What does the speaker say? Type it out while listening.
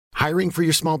Hiring for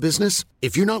your small business?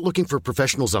 If you're not looking for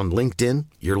professionals on LinkedIn,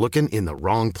 you're looking in the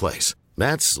wrong place.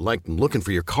 That's like looking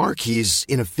for your car keys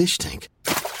in a fish tank.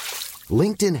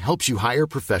 LinkedIn helps you hire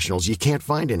professionals you can't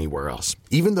find anywhere else,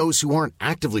 even those who aren't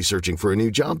actively searching for a new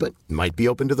job but might be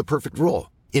open to the perfect role.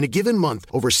 In a given month,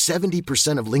 over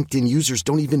 70% of LinkedIn users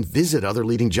don't even visit other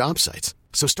leading job sites.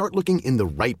 So start looking in the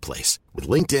right place. With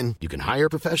LinkedIn, you can hire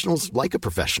professionals like a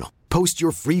professional. Post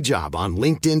your free job on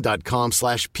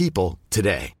linkedin.com/people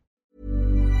today.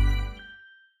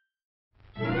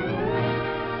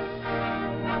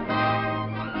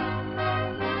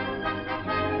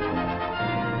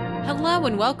 Hello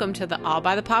and welcome to the All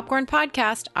by the Popcorn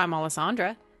podcast. I'm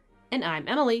Alessandra. And I'm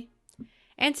Emily.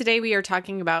 And today we are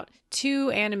talking about two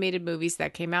animated movies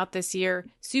that came out this year,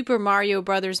 Super Mario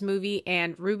Brothers movie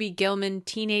and Ruby Gillman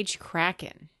Teenage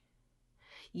Kraken.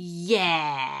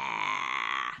 Yeah.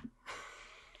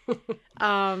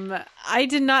 I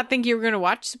did not think you were going to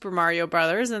watch Super Mario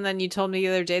Brothers, and then you told me the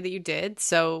other day that you did,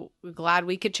 so we're glad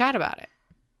we could chat about it.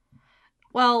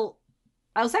 Well,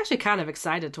 I was actually kind of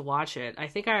excited to watch it. I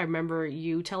think I remember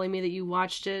you telling me that you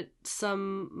watched it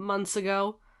some months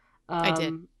ago. I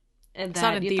did. And it's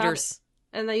not in theaters.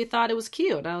 And that you thought it was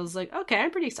cute. I was like, okay,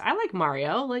 I'm pretty excited. I like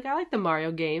Mario. I like the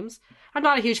Mario games. I'm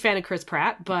not a huge fan of Chris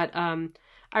Pratt, but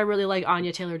I really like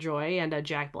Anya Taylor-Joy and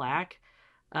Jack Black.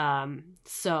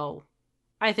 So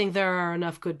I think there are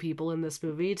enough good people in this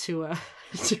movie to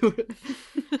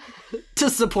to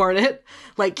support it,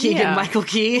 like Keegan-Michael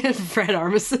Key and Fred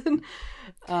Armisen.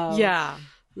 So,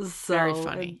 very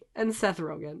funny. And Seth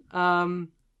Rogen.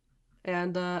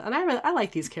 And I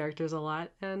like these characters a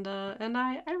lot, and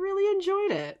I really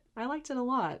enjoyed it. I liked it a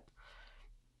lot.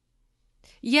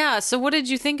 Yeah, so what did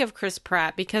you think of Chris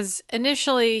Pratt? Because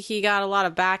initially he got a lot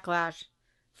of backlash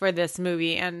for this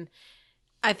movie, and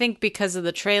I think because of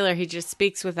the trailer, he just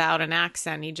speaks without an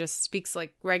accent. He just speaks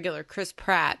like regular Chris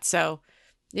Pratt, so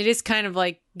it is kind of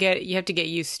like you have to get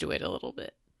used to it a little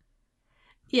bit.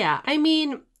 Yeah, I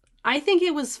mean, I think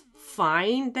it was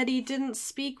fine that he didn't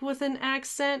speak with an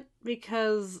accent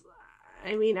because,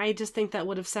 I mean, I just think that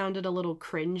would have sounded a little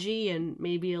cringy and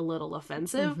maybe a little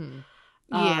offensive. Mm-hmm.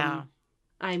 Yeah.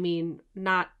 I mean,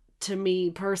 not to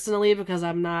me personally because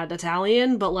I'm not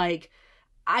Italian, but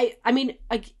I mean,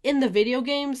 in the video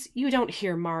games, you don't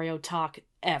hear Mario talk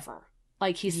ever.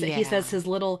 He says his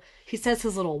little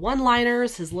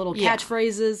one-liners, his little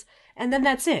catchphrases, and then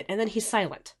that's it. And then he's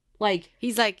silent.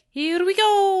 He's like, here we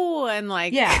go, and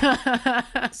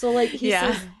yeah. So he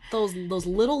says those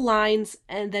little lines,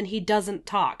 and then he doesn't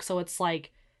talk. So it's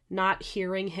not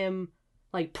hearing him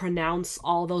pronounce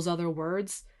all those other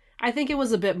words. I think it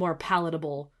was a bit more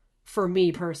palatable for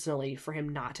me personally for him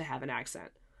not to have an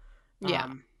accent.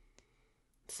 Yeah.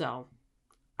 So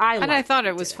I thought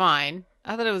it was fine.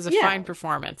 I thought it was a fine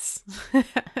performance.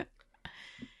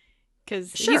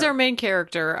 Because he's our main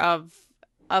character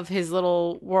of his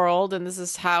little world, and this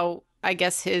is how, I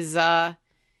guess, his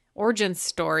origin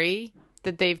story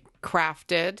that they've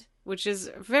crafted, which is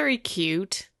very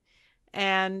cute.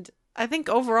 And I think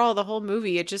overall, the whole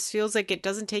movie, it just feels like it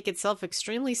doesn't take itself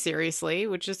extremely seriously,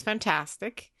 which is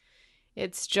fantastic.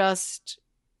 It's just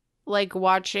like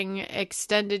watching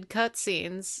extended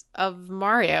cutscenes of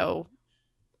Mario,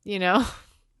 you know?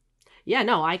 Yeah,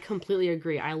 no, I completely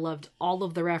agree. I loved all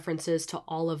of the references to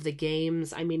all of the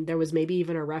games. I mean, there was maybe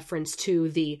even a reference to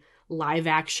the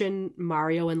live-action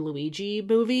Mario and Luigi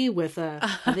movie with, I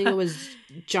think it was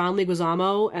John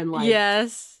Leguizamo and,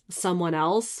 yes, someone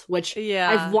else, which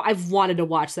I've wanted to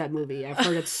watch that movie. I've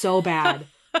heard it's so bad.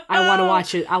 I want to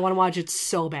watch it. I want to watch it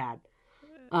so bad.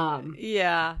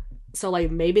 Yeah. So,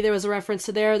 maybe there was a reference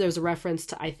to there. There's a reference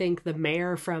to, I think, the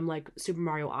mayor from, Super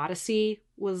Mario Odyssey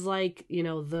was,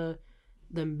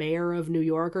 the mayor of New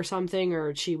York or something,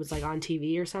 or she was on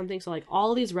TV or something. So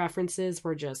all these references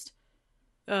were just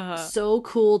so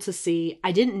cool to see.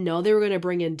 I didn't know they were going to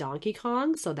bring in Donkey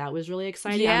Kong, so that was really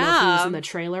exciting. I don't know if he was in the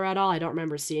trailer at all. I don't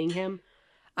remember seeing him.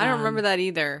 I don't remember that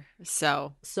either.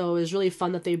 So it was really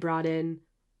fun that they brought in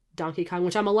Donkey Kong,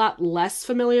 which I'm a lot less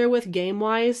familiar with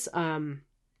game-wise.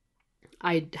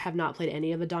 I have not played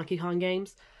any of the Donkey Kong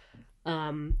games,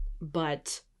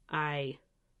 but I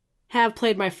have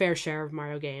played my fair share of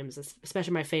Mario games,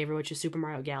 especially my favorite, which is Super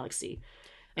Mario Galaxy.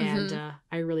 And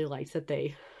I really liked that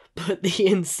they put the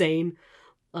insane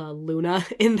Luna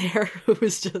in there, who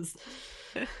was just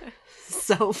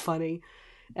so funny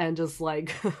and just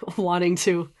wanting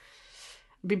to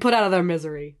be put out of their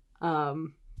misery. Of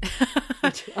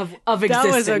existing, that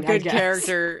was a good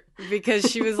character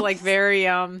because she was very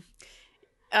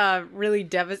really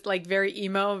very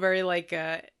emo, very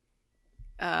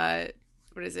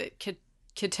what is it?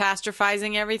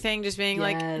 catastrophizing everything, just being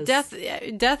like, Yes.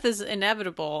 death is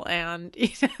inevitable, and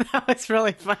that was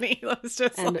really funny. It was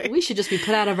just And like, we should just be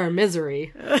put out of our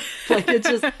misery. Like,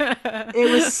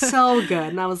 it was so good.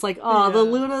 And I was like, oh, Yeah. the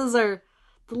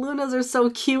Lunas are so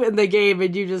cute in the game,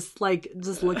 and you just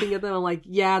looking at them, I'm like,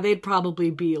 yeah, they'd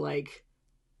probably be like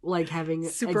having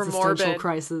super existential morbid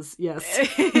crisis. Yes.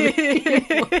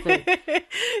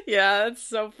 Yeah, that's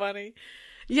so funny.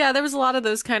 Yeah, there was a lot of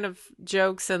those kind of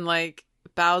jokes, and like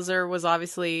Bowser was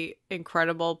obviously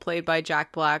incredible, played by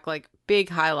Jack Black, like big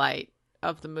highlight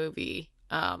of the movie.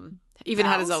 Even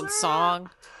had his own song,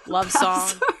 love song.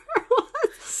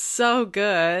 So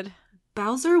good.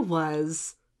 Bowser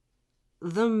was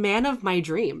the man of my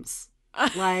dreams.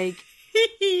 Like,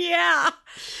 yeah.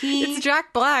 It's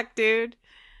Jack Black, dude.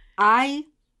 I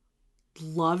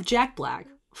love Jack Black,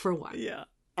 for one. Yeah.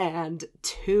 And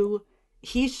two,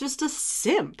 he's just a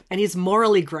simp, and he's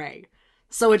morally gray.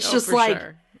 So it's just like,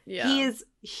 sure. Yeah.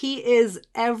 he is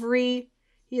every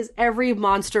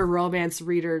monster romance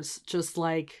reader's just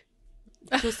like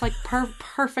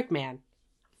perfect man.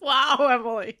 Wow,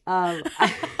 Emily. I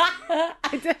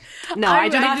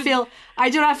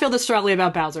do not feel this strongly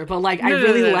about Bowser, but like, I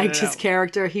really liked his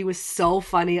character. He was so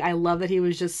funny. I love that he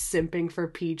was just simping for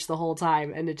Peach the whole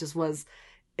time, and it was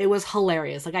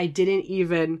hilarious. Like,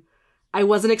 I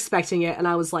wasn't expecting it, and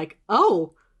I was like,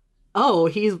 oh,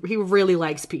 he really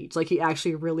likes Peach. Like, he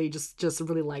actually really just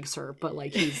really likes her, but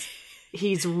like,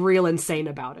 he's real insane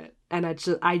about it. And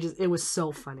it was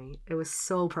so funny. It was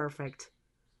so perfect.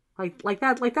 Like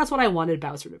that's what I wanted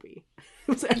Bowser to be.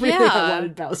 It was everything I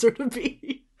wanted Bowser to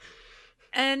be.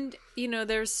 And,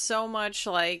 there's so much,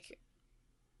 like,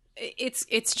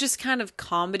 it's just kind of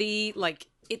comedy. Like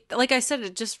I said,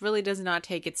 it just really does not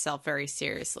take itself very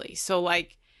seriously. So,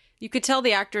 like, you could tell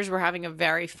the actors were having a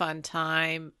very fun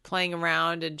time playing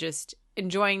around and just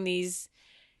enjoying these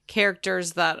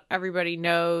characters that everybody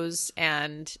knows,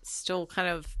 and still kind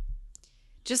of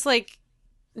just like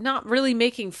not really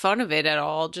making fun of it at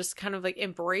all, just kind of like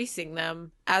embracing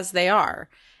them as they are.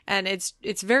 And it's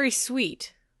very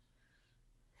sweet.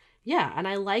 Yeah, and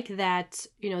I like that,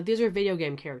 these are video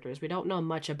game characters. We don't know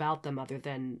much about them other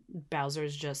than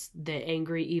Bowser's just the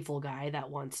angry evil guy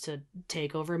that wants to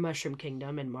take over Mushroom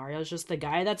Kingdom, and Mario's just the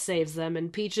guy that saves them,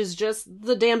 and Peach is just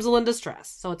the damsel in distress.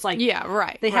 So it's like, yeah,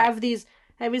 right. They have these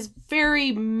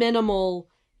very minimal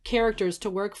characters to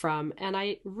work from, and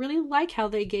I really like how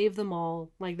they gave them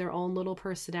all like their own little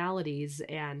personalities.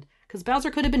 And because Bowser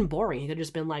could have been boring, he could have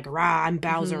just been like, "Rah, I'm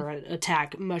Bowser,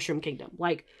 attack Mushroom Kingdom."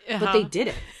 Like, but they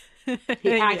didn't.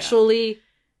 He actually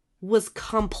was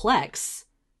complex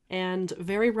and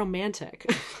very romantic.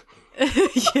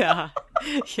 yeah,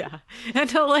 and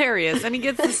hilarious. And he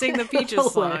gets to sing the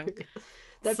Peaches song.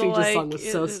 That Peaches song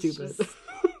was so stupid.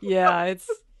 Yeah,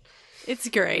 it's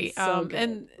great. So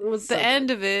and the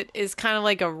end of it is kind of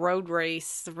like a road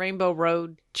race, the Rainbow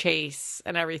Road chase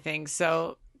and everything.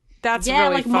 So that's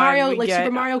really like fun. Mario, like Super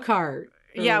Mario Kart.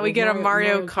 Yeah, we get a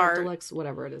Mario Kart Deluxe,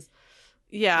 whatever it is.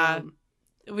 Yeah,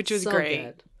 which was so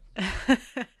great.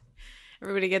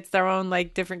 Everybody gets their own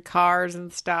like different cars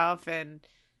and stuff, and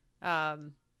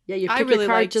you pick your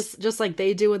car just like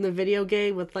they do in the video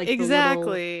game with like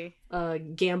exactly the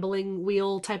little, gambling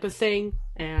wheel type of thing,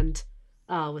 and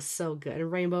it was so good.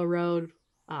 And Rainbow Road,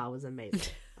 it was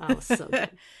amazing. It was so good.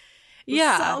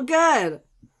 So good.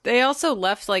 They also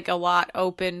left like a lot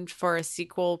open for a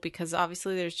sequel because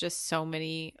obviously there's just so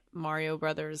many Mario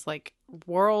Brothers like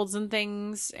worlds and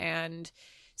things, and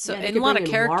so and a lot of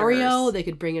characters. Mario, they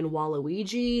could bring in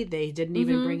Waluigi. They didn't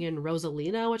even bring in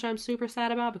Rosalina, which I'm super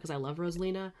sad about because I love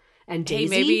Rosalina. And Daisy.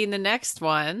 Hey, maybe in the next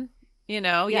one,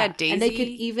 Daisy. And they could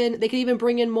even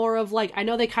bring in more of like, I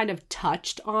know they kind of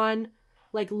touched on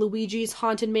like Luigi's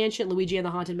Haunted Mansion, Luigi and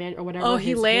the Haunted Mansion, or whatever. Oh,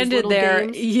 he landed there.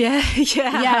 Games. Yeah.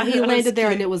 Yeah, he landed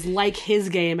there, and it was like his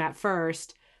game at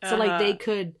first. So like they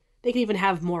could even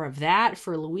have more of that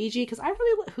for Luigi, because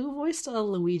who voiced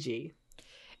Luigi?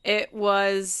 It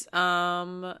was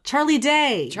Charlie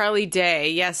Day. Charlie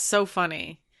Day, yes, so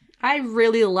funny. I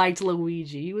really liked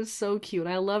Luigi. He was so cute.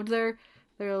 I loved their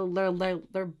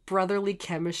brotherly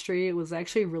chemistry. It was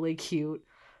actually really cute.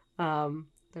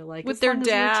 They're like with their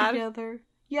dad together.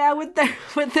 Yeah, with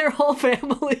their whole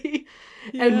family.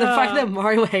 Yeah. And the fact that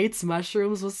Mario hates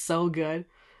mushrooms was so good.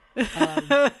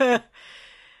 Oh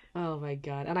my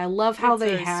god. And I love how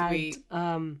they had sweet.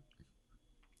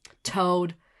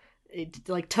 Toad.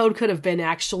 Toad could have been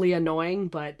actually annoying,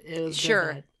 but it was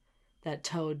good that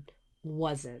Toad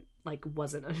wasn't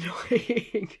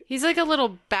annoying. He's like a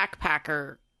little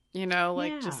backpacker,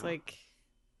 just like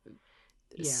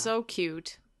so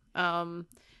cute.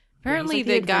 Apparently, he's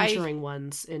the the guy adventuring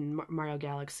ones in Mario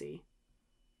Galaxy.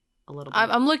 A little bit.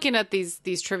 I'm looking at these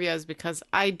trivias because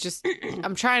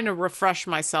I'm trying to refresh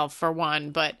myself for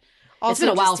one, but also it's been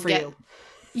a while just for you.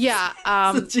 Yeah,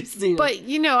 Since you've seen it. but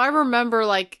I remember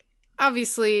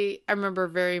obviously I remember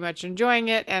very much enjoying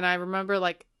it, and I remember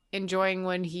enjoying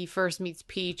when he first meets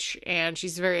Peach and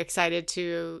she's very excited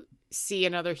to see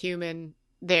another human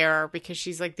there because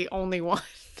she's the only one.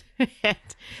 And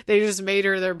they just made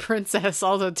her their princess,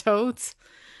 all the toads.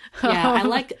 Yeah,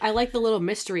 I like the little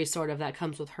mystery sort of that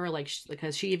comes with her,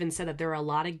 because she even said that there are a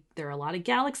lot of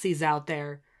galaxies out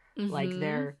there,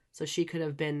 so she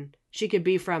could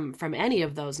be from any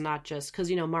of those, not just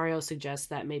because Mario suggests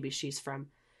that maybe she's from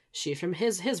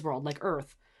his world, like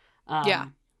Earth, Yeah,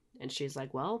 and she's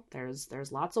like, well,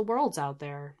 there's lots of worlds out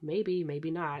there, maybe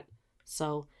not,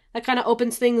 so that kind of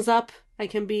opens things up. That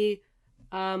can be,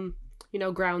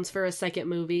 grounds for a second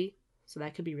movie. So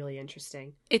that could be really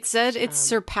interesting. It said it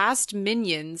surpassed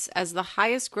Minions as the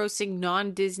highest grossing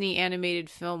non-Disney animated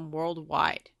film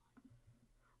worldwide.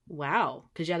 Wow.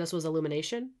 Because, this was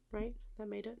Illumination, right? That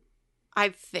made it? I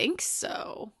think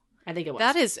so. I think it was.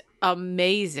 That is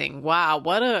amazing. Wow.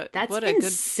 What a good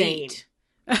feat.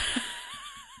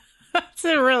 That's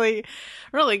a really,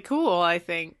 really cool, I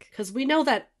think. Because we know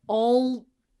that all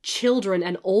children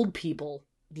and old people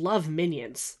love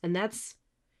Minions.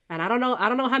 And I don't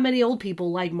know how many old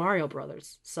people like Mario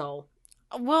Brothers, so.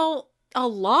 Well, a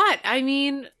lot. I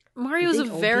mean, Mario's a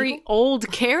very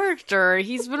old character.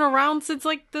 He's been around since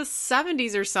the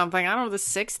 70s or something. I don't know, the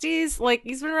 60s?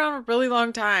 He's been around a really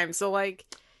long time. So I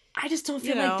just don't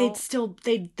feel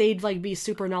like they'd be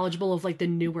super knowledgeable of the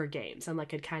newer games and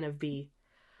it'd kind of be.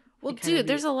 Well, dude,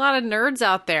 there's a lot of nerds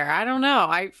out there. I don't know.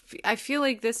 I feel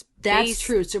like this. That's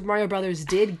true. Super Mario Brothers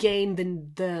did gain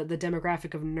the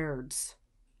demographic of nerds.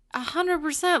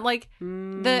 100%.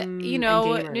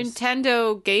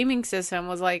 Nintendo gaming system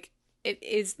was it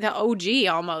is the OG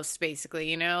almost,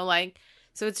 basically,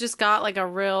 so it's just got a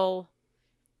real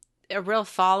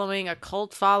following, a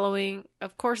cult following.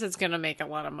 Of course it's gonna make a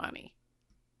lot of money.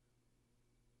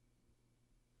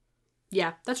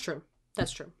 Yeah, that's true.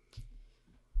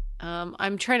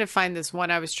 I'm trying to find this one.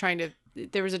 There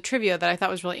was a trivia that I thought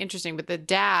was really interesting, but the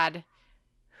dad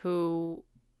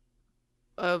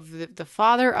of the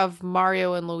father of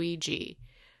Mario and Luigi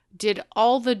did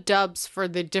all the dubs for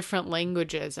the different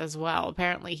languages as well.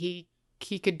 Apparently he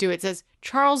could do it. It says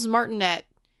Charles Martinet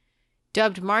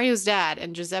dubbed Mario's dad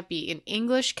and Giuseppe in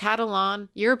English, Catalan,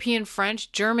 European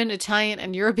French, German, Italian,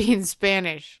 and European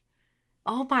Spanish.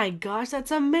 Oh my gosh, that's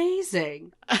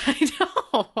amazing. I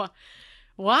know.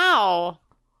 Wow.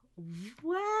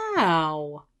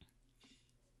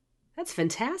 That's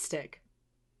fantastic.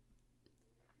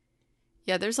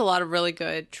 Yeah, there's a lot of really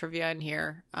good trivia in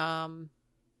here. Oh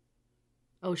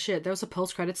shit, there was a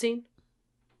post-credit scene?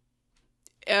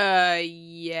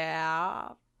 Yeah.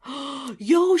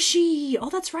 Yoshi! Oh,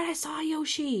 that's right, I saw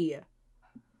Yoshi!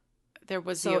 There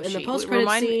was so Yoshi. In the post-credit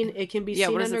scene, it can be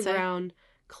seen underground,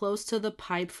 close to the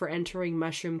pipe for entering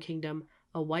Mushroom Kingdom,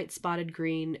 a white spotted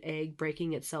green egg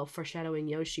breaking itself, foreshadowing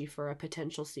Yoshi for a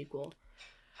potential sequel.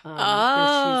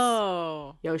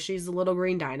 Yoshi's the little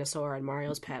green dinosaur and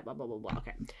Mario's pet, blah, blah, blah, blah.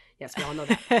 Okay. Yes, we all know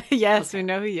that. Yes, okay. We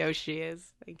know who Yoshi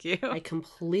is. Thank you. I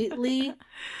completely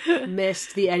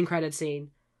missed the end credit scene.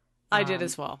 I did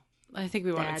as well. I think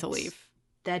we wanted to leave.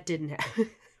 That didn't happen.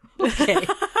 Okay.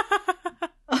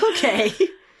 Okay.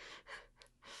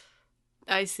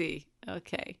 I see.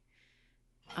 Okay.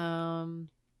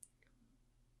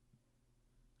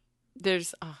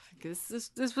 This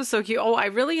was so cute. Oh, I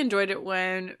really enjoyed it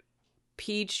when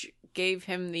Peach gave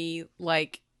him the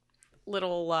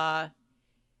little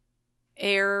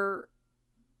air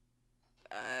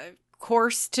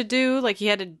course to do. He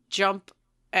had to jump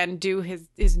and do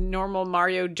his normal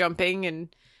Mario jumping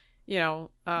and when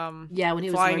he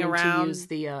was flying learning around. To use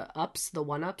the ups, the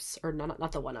 1-ups, or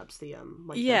not the 1-ups, the the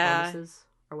bonuses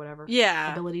or whatever.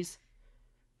 Yeah. Abilities.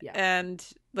 Yeah. And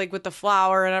with the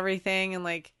flower and everything,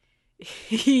 and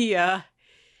he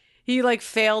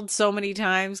failed so many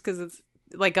times because it's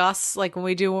us, when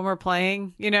we do when we're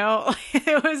playing,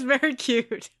 it was very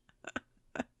cute.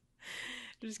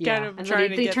 Just kind of and trying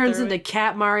then to he get turns through into it.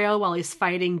 Cat Mario while he's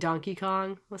fighting Donkey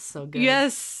Kong. That's so good.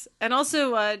 Yes, and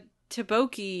also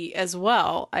Taboki as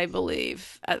well, I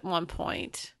believe, at one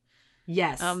point.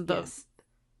 Yes.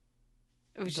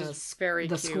 Which is very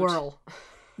the cute. Squirrel.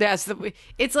 Yes,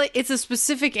 it's a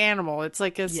specific animal. It's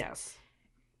yes.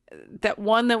 That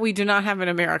one that we do not have in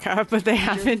America, but they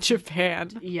have in Japan.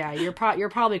 Yeah, you're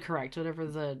probably correct. Whatever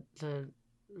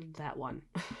that one.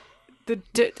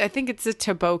 I think it's a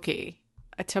taboki.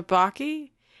 A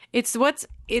tabaki? It's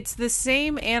the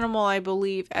same animal, I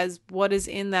believe, as what is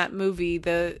in that movie,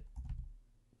 the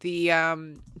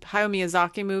Hayao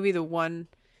Miyazaki movie, the one,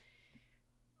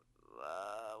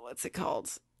 what's it called?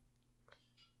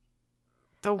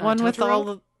 The one with Totoro? all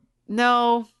the,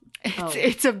 no, Oh.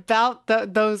 it's about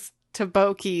those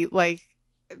taboki, like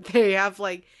they have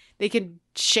like they can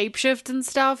shapeshift and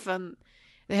stuff, and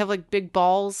they have like big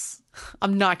balls.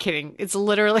 I'm not kidding. It's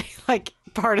literally like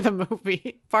part of the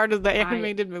movie, part of the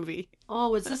animated movie.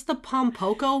 Oh, is this the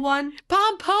Pompoko one?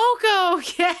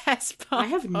 Pompoko, yes. I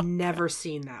have Pompoko. never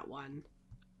seen that one.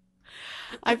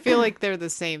 I feel like they're the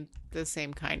same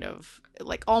kind of,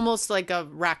 like almost like a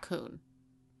raccoon.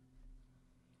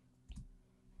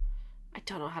 I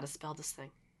don't know how to spell this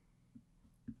thing.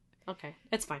 Okay,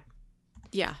 it's fine.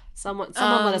 Yeah. Someone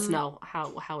let us know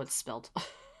how it's spelled.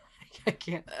 I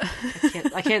can't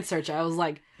search it. I was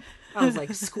like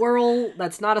squirrel.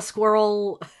 That's not a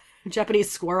squirrel.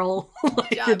 Japanese squirrel.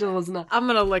 Like, Yeah, it was not. I'm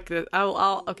gonna look this.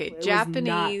 Okay. It was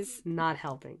Japanese not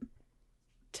helping.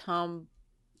 Topoki.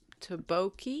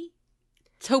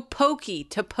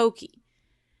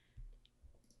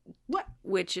 What?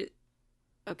 Which is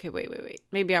okay. Wait.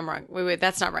 Maybe I'm wrong. Wait.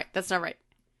 That's not right.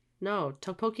 No,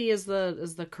 tteokbokki is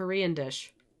the Korean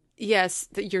dish. Yes,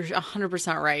 you're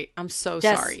 100% right. I'm so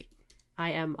Yes. sorry. I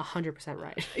am 100%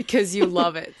 right. Because you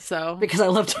love it, so. Because I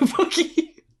love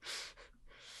tteokbokki.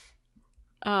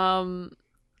 Let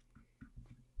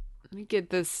me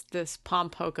get this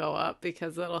Pompoko up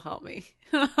because that'll help me.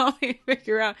 Help me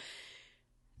figure out.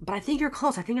 But I think you're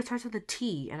close. I think it starts with a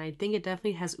T, and I think it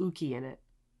definitely has uki in it.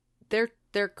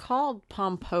 They're called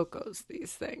Pompokos,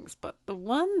 these things, but the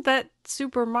one that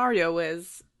Super Mario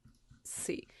is,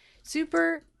 see,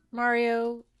 Super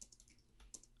Mario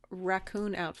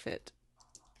raccoon outfit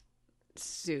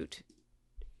suit.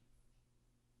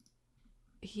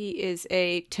 He is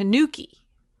a tanuki.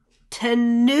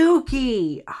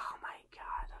 Tanuki! Oh my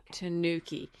god. Okay.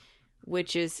 Tanuki,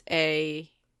 which is a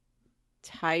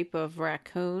type of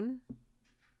raccoon,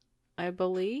 I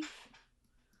believe.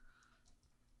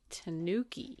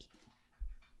 Tanuki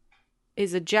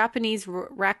is a Japanese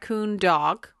raccoon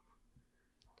dog.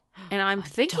 And I'm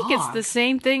thinking it's the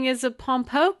same thing as a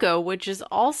Pompoko, which is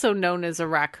also known as a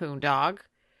raccoon dog.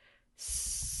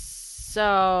 So...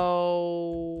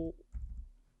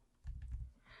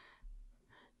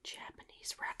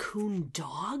 Japanese raccoon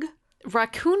dog?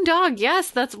 Raccoon dog, yes,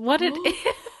 that's what it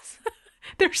is.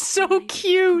 They're so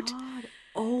cute. God.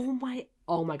 Oh my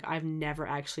god, I've never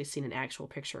actually seen an actual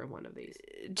picture of one of these.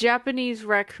 Japanese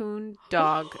raccoon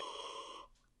dog.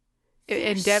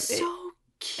 So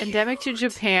cute. Endemic to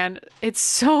Japan. It's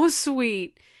so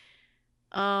sweet.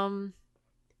 It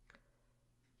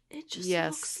just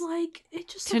looks like Tanuki,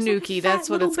 looks like a fat that's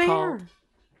what little it's bear. called.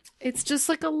 It's just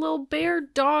like a little bear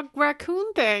dog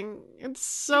raccoon thing. It's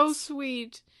so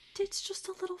sweet. It's just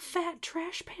a little fat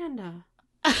trash panda.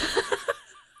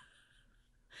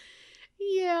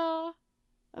 Yeah.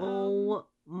 Oh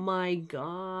my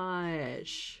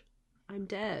gosh. I'm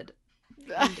dead.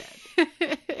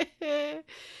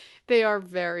 They are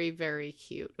very, very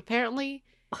cute. Apparently,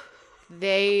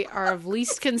 they are of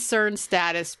least concern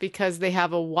status because they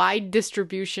have a wide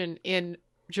distribution in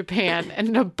Japan and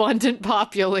an abundant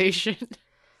population.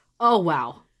 Oh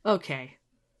wow. Okay.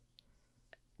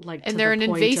 Like, and they're an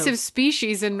invasive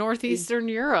species in northeastern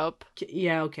Europe.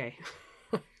 Yeah, okay.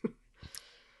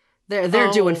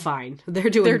 They're doing fine. They're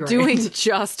doing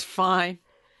just fine.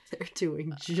 They're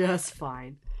doing just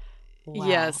fine. Wow.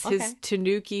 Yes, okay. his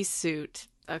Tanuki suit.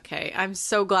 Okay, I'm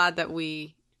so glad that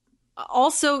we...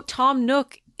 Also, Tom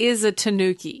Nook is a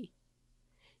Tanuki.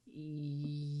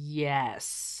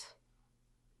 Yes.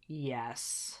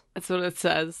 That's what it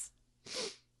says.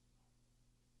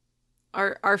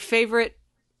 Our favorite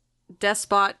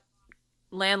despot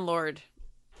landlord,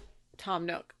 Tom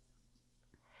Nook.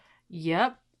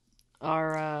 Yep.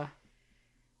 Our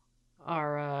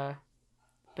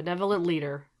benevolent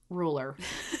leader, ruler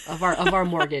of our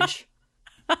mortgage,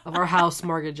 of our house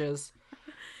mortgages.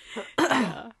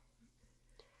 Yeah.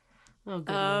 Oh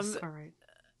goodness! All right.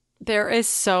 There is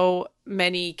so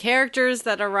many characters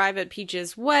that arrive at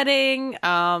Peach's wedding.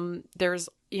 There's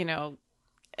King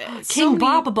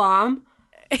Bobabomb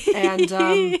and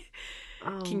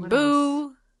King Boo.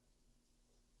 Else?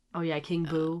 Oh yeah, King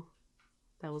Boo.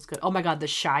 That was good. Oh my god, the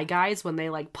Shy Guys when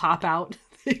they like pop out.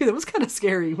 It was kind of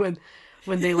scary when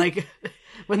they like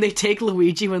when they take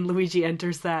Luigi when Luigi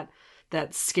enters that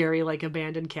scary like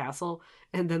abandoned castle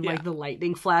and then like the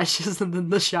lightning flashes and then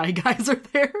the Shy Guys are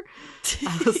there.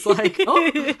 I was like,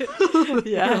 oh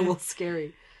yeah, a little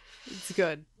scary. It's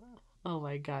good. Oh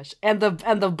my gosh. And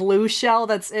the blue shell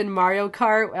that's in Mario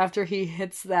Kart after he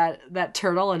hits that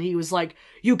turtle and he was like,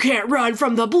 "You can't run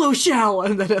from the blue shell,"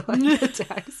 and then it like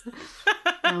attacks.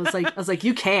 I was like,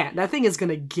 you can't. That thing is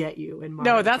gonna get you in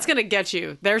Mario No, that's Kart. gonna get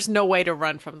you. There's no way to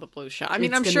run from the blue shell. I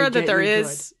mean, It's I'm gonna sure that get there you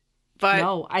is, but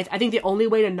no, I think the only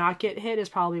way to not get hit is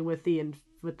probably with the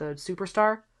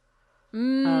superstar.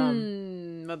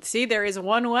 Well, see, there is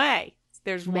one way.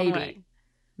 There's one way.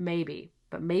 Maybe.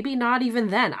 But maybe not even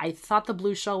then. I thought the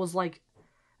blue shell was like,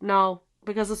 no,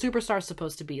 because the superstar's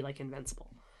supposed to be like invincible.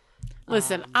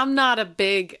 Listen, I'm not a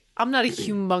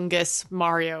humongous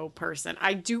Mario person.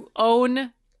 I do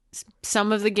own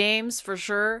some of the games for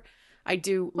sure. I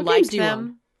do What like games do you them.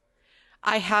 own?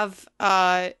 I have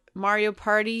Mario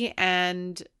Party,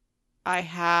 and I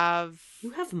have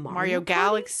You have Mario Party?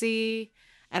 Galaxy,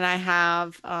 and I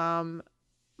have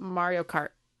Mario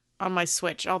Kart on my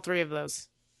Switch. All three of those.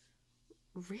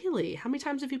 Really? How many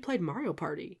times have you played Mario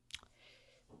Party?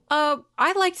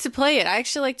 I like to play it. I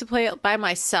actually like to play it by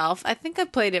myself. I think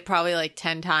I've played it probably like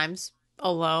 10 times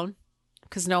alone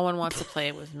because no one wants to play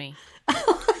it with me.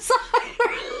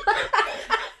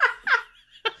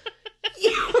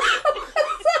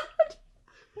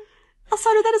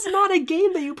 Alessandra, that is not a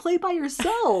game that you play by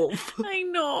yourself. I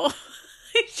know.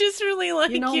 I just really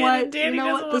like it. You know what? Danny You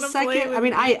know what? The doesn't wanna play second, with I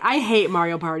mean, me. I hate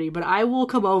Mario Party, but I will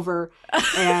come over,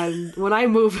 and when I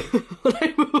move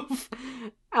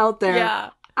out there, Yeah.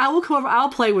 I will come over. I'll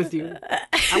play with you.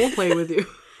 I will play with you.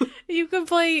 You can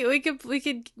play. We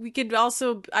could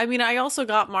also. I mean, I also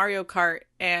got Mario Kart,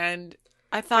 and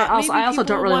I thought I also maybe don't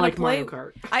people really wanna like play.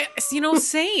 Mario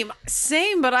Kart.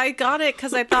 Same. But I got it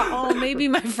because I thought, oh, maybe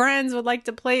my friends would like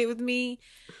to play it with me.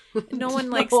 No one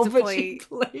likes to but play. you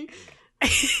play.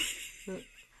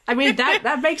 I mean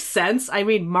that makes sense. I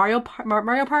mean Mario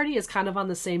Party is kind of on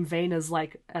the same vein as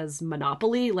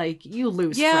Monopoly. Like you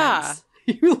lose friends.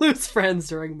 You lose friends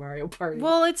during Mario Party.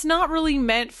 Well, it's not really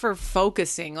meant for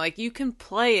focusing. Like you can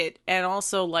play it and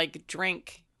also like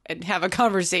drink and have a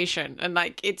conversation, and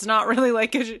like it's not really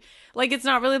like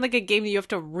a game that you have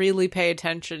to really pay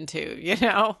attention to. You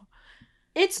know.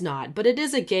 It's not, but it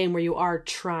is a game where you are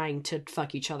trying to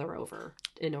fuck each other over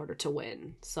in order to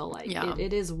win. So, like,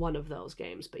 it is one of those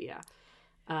games, but yeah.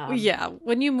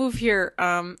 When you move here,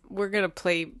 we're going to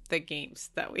play the games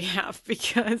that we have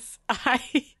because I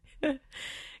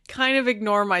kind of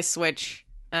ignore my Switch,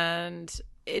 and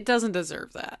it doesn't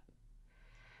deserve that.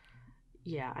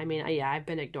 Yeah, I mean, I've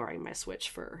been ignoring my Switch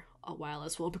for a while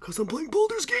as well because I'm playing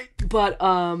Baldur's Gate. But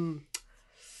yeah.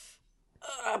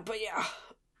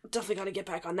 Definitely got to get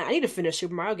back on that. I need to finish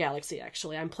Super Mario Galaxy,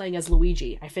 actually. I'm playing as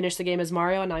Luigi. I finished the game as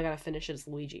Mario, and now I got to finish it as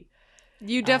Luigi.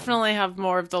 You definitely have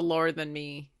more of the lore than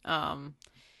me. And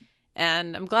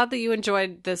I'm glad that you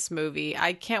enjoyed this movie.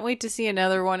 I can't wait to see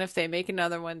another one. If they make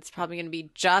another one, it's probably going to be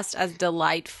just as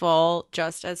delightful,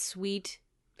 just as sweet.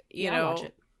 I'll watch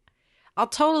it. I'll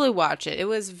totally watch it. It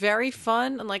was very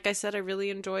fun. And like I said, I really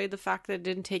enjoyed the fact that it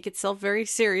didn't take itself very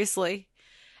seriously.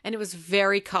 And it was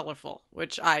very colorful,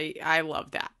 which I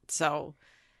love that. So,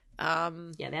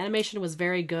 the animation was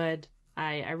very good.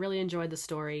 I really enjoyed the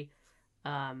story.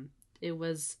 It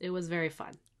was very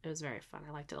fun. It was very fun.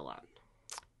 I liked it a lot.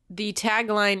 The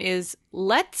tagline is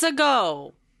 "Let's-a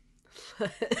go."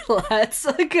 Let's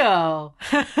go.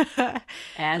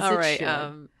 As all it right.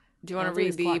 should. Do you want to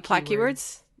read the plot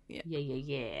keywords? Yeah.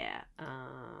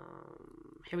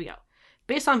 Here we go.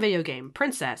 Based on video game,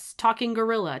 princess, talking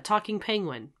gorilla, talking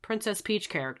penguin, Princess Peach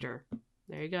character.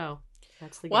 There you go.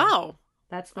 That's the game. Wow.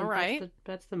 That's all right.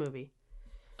 That's the movie.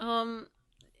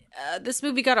 This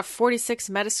movie got a 46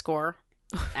 Metascore.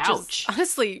 Ouch.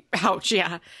 Honestly, ouch.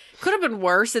 Yeah, could have been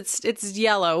worse. It's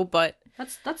yellow, but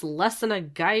that's less than a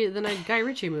Guy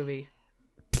Ritchie movie.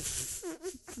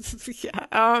 yeah.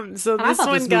 So and this I thought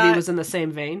one this got movie was in the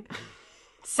same vein.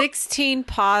 16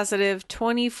 positive,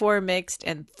 24 mixed,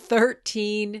 and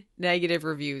 13 negative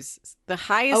reviews. The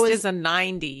highest is a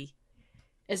 90.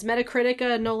 Is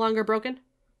Metacritic no longer broken?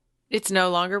 It's no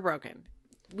longer broken.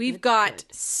 We've got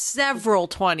several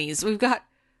 20s. We've got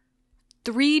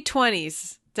 3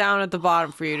 20s down at the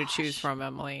bottom for you to choose from,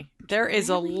 Emily. There is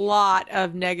a lot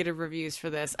of negative reviews for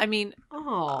this. I mean,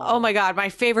 oh my God, my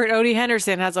favorite Odie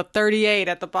Henderson has a 38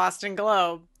 at the Boston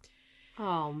Globe.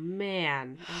 Oh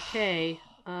man. Okay.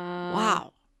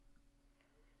 Wow.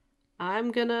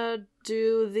 I'm gonna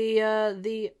do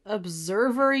the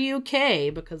Observer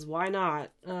UK because why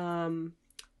not?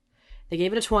 They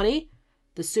gave it a 20.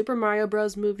 The Super Mario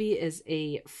Bros. Movie is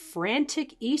a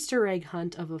frantic Easter egg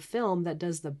hunt of a film that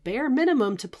does the bare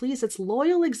minimum to please its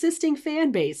loyal existing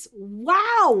fan base.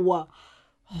 Wow!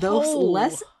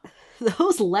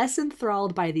 those less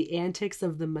enthralled by the antics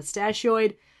of the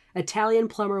mustachioed Italian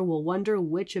plumber will wonder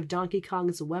which of Donkey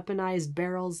Kong's weaponized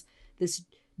barrels this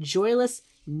joyless,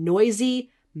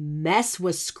 noisy mess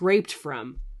was scraped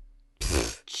from.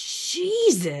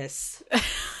 Jesus.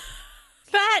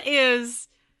 That is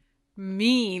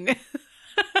mean.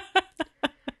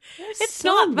 It's so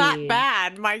not that mean.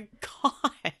 bad, my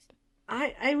God.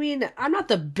 I mean, I'm not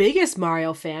the biggest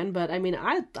Mario fan, but I mean,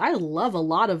 I love a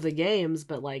lot of the games,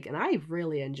 but like, and I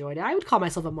really enjoyed it. I would call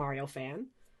myself a Mario fan.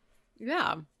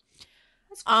 Yeah.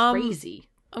 That's crazy.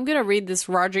 I'm going to read this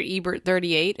Roger Ebert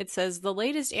 38. It says, the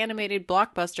latest animated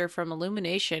blockbuster from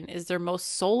Illumination is their most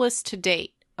soulless to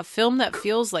date. A film that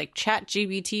feels like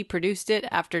ChatGPT produced it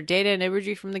after data and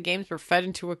imagery from the games were fed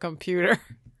into a computer.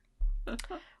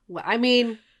 Well, I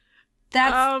mean,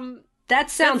 that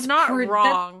sounds not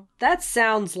wrong. That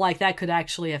sounds like that could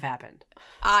actually have happened.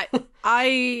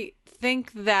 I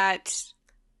think that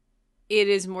it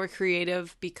is more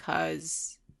creative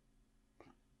because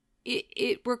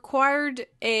it required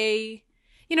I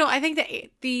think that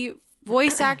the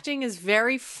voice acting is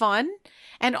very fun,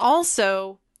 and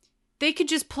also they could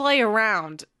just play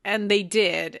around, and they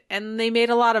did, and they made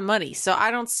a lot of money. So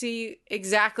I don't see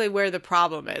exactly where the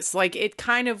problem is. Like, it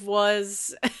kind of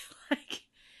was like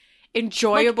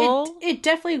enjoyable. Like, it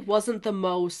definitely wasn't the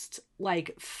most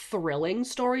like thrilling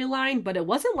storyline, but it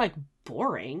wasn't like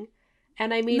boring.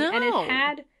 And I mean, No.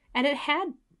 and it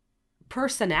had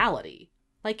personality.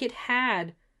 Like, it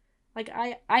had, like,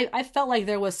 I felt like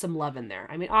there was some love in there.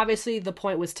 I mean, obviously the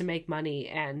point was to make money,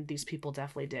 and these people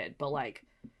definitely did. But like,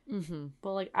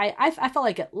 I felt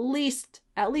like at least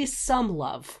some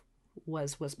love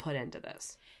was put into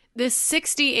this. This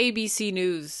 60 ABC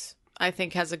News, I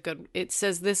think, has a good... It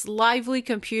says, this lively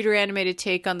computer animated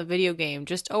take on the video game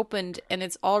just opened, and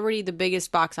it's already the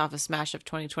biggest box office smash of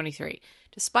 2023.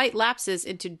 Despite lapses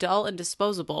into dull and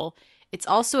disposable, it's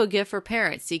also a gift for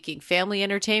parents seeking family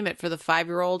entertainment for the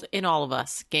 5-year-old in all of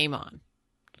us. Game on.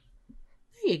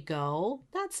 There you go.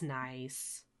 That's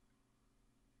nice.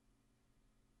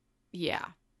 Yeah.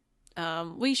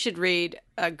 We should read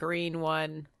a green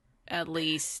one, at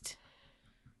least.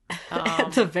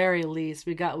 At the very least,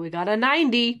 we got a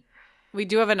 90. We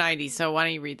do have a 90, so why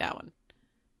don't you read that one?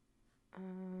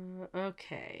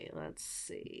 Okay, let's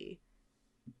see.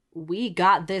 We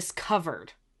Got This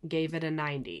Covered gave it a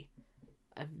 90.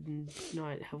 No,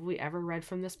 have we ever read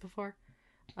from this before?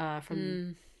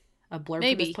 From a blurb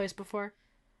from this place before?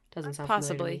 Doesn't sound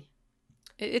possibly.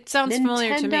 Familiar to me. It sounds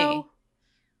familiar to me.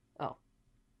 Oh.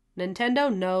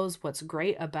 Nintendo knows what's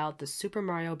great about the Super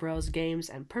Mario Bros. Games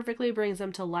and perfectly brings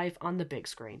them to life on the big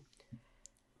screen.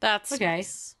 That's okay.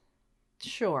 Nice.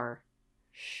 Sure.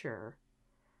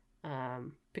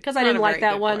 Because I didn't like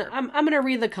that one, blurb. I'm going to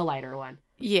read the Collider one.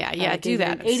 Yeah, do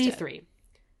that. 83. Instead.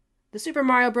 The Super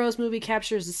Mario Bros. Movie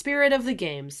captures the spirit of the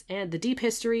games and the deep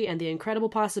history and the incredible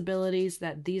possibilities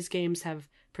that these games have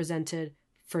presented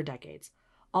for decades,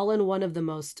 all in one of the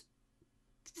most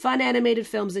fun animated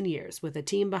films in years, with a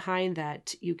team behind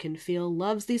that you can feel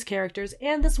loves these characters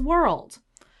and this world.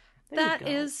 That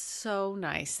is so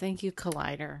nice. Thank you,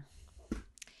 Collider.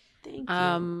 Thank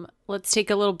you. Let's take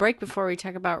a little break before we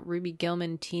talk about Ruby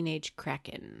Gillman, Teenage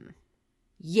Kraken.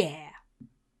 Yeah.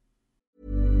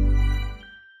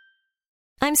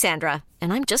 I'm Sandra,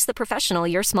 and I'm just the professional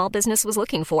your small business was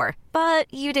looking for.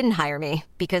 But you didn't hire me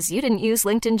because you didn't use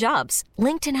LinkedIn Jobs.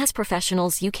 LinkedIn has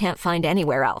professionals you can't find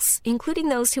anywhere else, including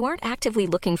those who aren't actively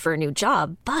looking for a new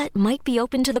job, but might be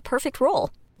open to the perfect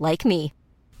role, like me.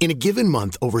 In a given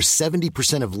month, over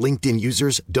 70% of LinkedIn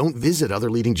users don't visit other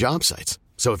leading job sites.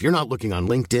 So if you're not looking on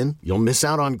LinkedIn, you'll miss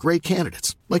out on great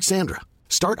candidates like Sandra.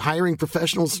 Start hiring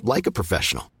professionals like a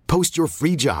professional. Post your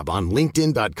free job on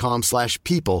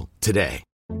linkedin.com/people today.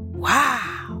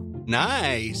 Wow.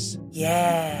 Nice.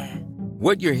 Yeah.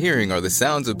 What you're hearing are the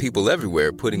sounds of people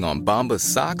everywhere putting on Bombas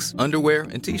socks, underwear,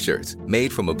 and T-shirts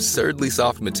made from absurdly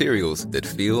soft materials that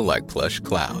feel like plush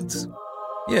clouds.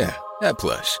 Yeah, that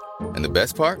plush. And the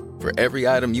best part? For every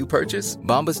item you purchase,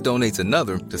 Bombas donates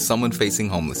another to someone facing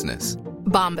homelessness.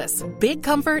 Bombas. Big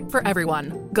comfort for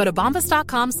everyone. Go to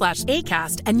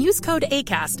bombas.com/ACAST and use code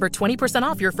ACAST for 20%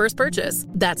 off your first purchase.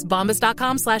 That's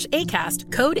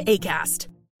bombas.com/ACAST. Code ACAST.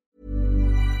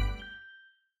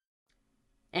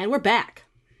 And we're back.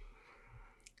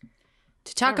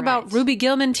 To talk about Ruby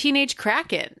Gillman, Teenage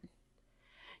Kraken.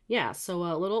 Yeah, so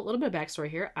a little bit of backstory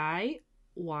here. I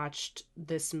watched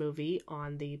this movie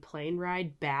on the plane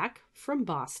ride back from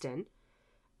Boston.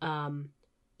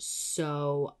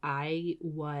 So I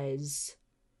was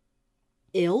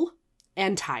ill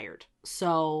and tired.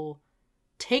 So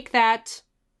take that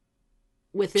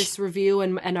with this review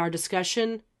and our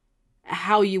discussion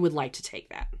how you would like to take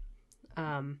that.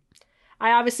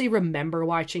 I obviously remember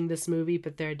watching this movie,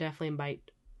 but there definitely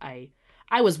I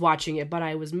was watching it, but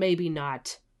I was maybe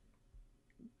not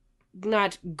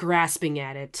grasping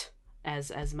at it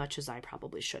as much as I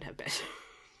probably should have been.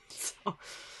 So.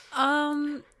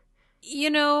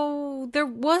 There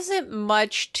wasn't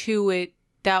much to it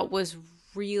that was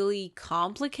really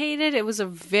complicated. It was a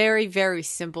very, very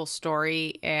simple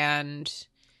story, and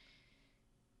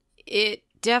it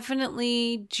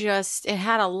definitely it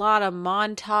had a lot of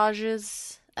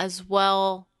montages as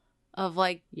well of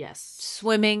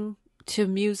swimming to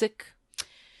music.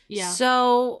 Yeah.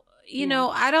 So,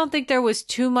 I don't think there was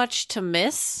too much to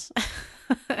miss.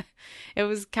 It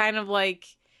was kind of like,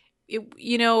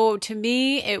 to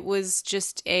me, it was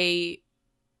just a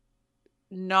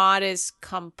not as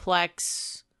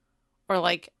complex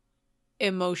or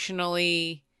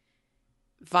emotionally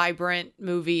vibrant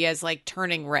movie as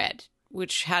Turning Red,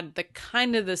 which had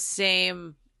the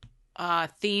same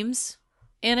themes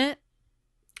in it.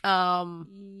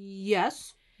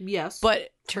 Yes.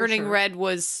 But Turning sure. Red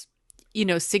was,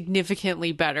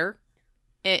 significantly better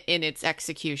in its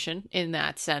execution in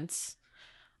that sense.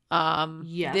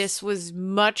 Yes. This was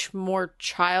much more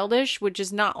childish, which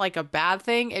is not a bad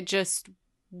thing. It just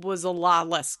was a lot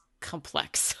less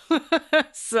complex.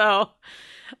 So,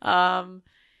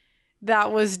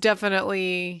 that was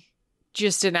definitely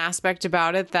just an aspect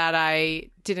about it that I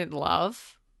didn't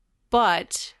love.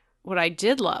 But what I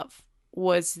did love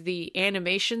was the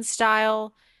animation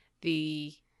style,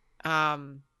 the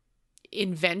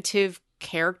inventive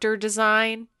character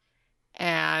design,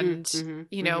 and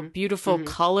beautiful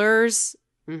colors.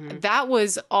 That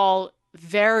was all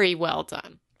very well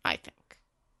done, I think.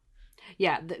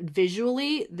 Yeah,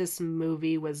 visually, this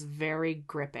movie was very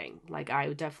gripping. I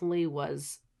definitely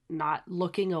was not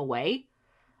looking away.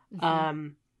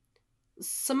 Some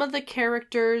of the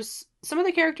characters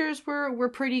were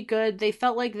pretty good. They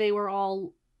felt like they were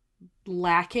all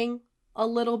lacking a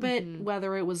little bit,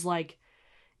 whether it was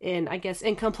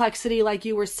in complexity, like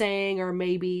you were saying, or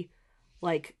maybe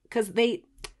because they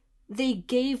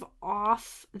gave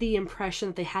off the impression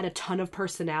that they had a ton of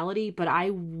personality, but I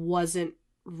wasn't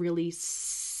really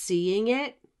seeing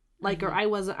it. Or I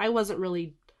wasn't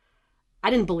really, I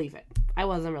didn't believe it. I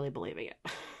wasn't really believing it.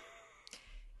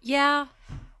 Yeah.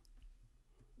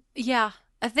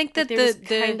 I think that the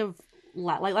kind of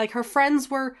her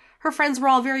friends were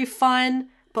all very fun,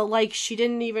 but she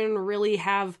didn't even really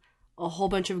have a whole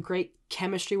bunch of great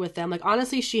chemistry with them.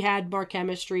 Honestly, she had more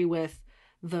chemistry with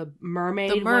the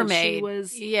mermaid. Once she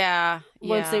was,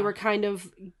 once they were kind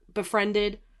of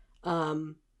befriended.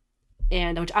 And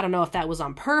which I don't know if that was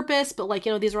on purpose, but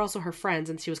these are also her friends,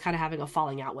 and she was kind of having a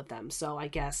falling out with them. So I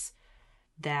guess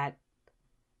that,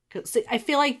 cause I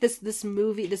feel like this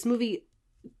movie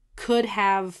could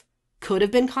have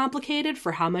been complicated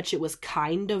for how much it was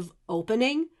kind of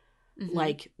opening,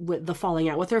 with the falling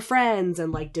out with her friends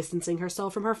and distancing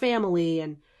herself from her family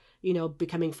and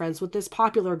becoming friends with this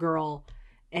popular girl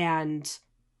and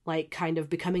kind of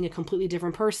becoming a completely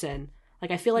different person.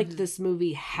 I feel like this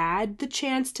movie had the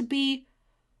chance to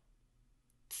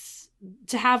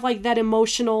have that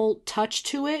emotional touch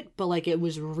to it, but it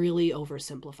was really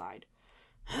oversimplified.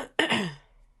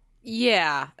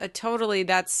 Yeah, totally.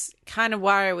 That's kind of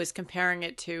why I was comparing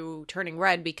it to Turning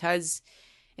Red, because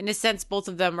in a sense, both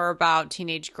of them are about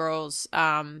teenage girls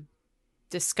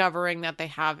discovering that they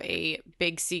have a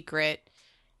big secret,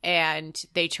 and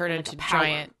they turn into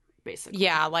giant, basically.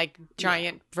 Yeah,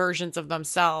 giant versions of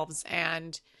themselves.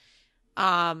 And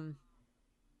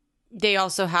they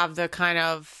also have the kind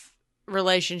of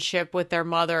relationship with their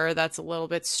mother that's a little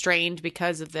bit strained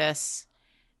because of this.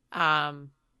 And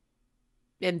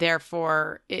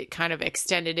therefore it kind of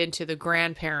extended into the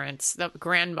grandparents, the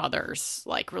grandmother's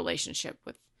relationship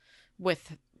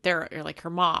with their her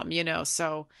mom,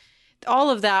 so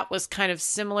all of that was kind of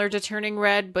similar to Turning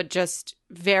Red, but just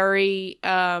very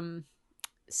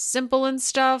simple and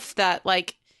stuff that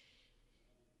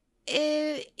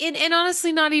and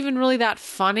honestly not even really that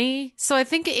funny. So I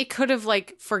think it could have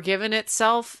forgiven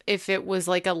itself if it was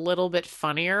a little bit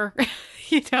funnier.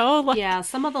 Yeah,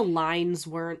 some of the lines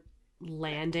weren't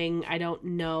landing. I don't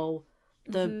know.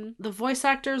 The voice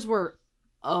actors were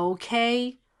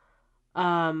okay.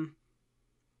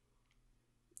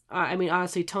 I mean,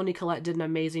 honestly, Toni Collette did an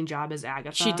amazing job as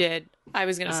Agatha. She did. I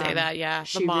was gonna say that. Yeah,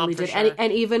 she really did. Sure.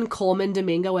 And even Coleman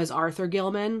Domingo as Arthur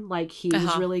Gillman, he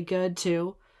was really good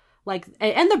too.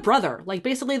 And the brother,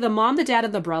 basically the mom, the dad,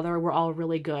 and the brother were all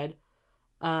really good.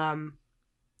 But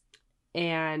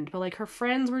her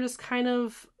friends were just kind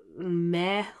of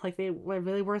meh, like they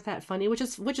really weren't that funny, which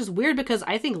is weird because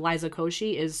I think Liza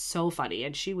Koshy is so funny,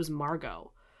 and she was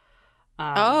Margot.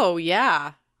 Oh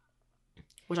yeah,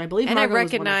 which I believe and Margot I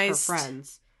was one of her recognized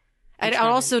friends. And Trevin.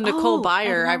 also Nicole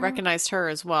Byer, I Eduardo. recognized her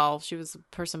as well. She was the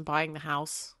person buying the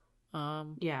house.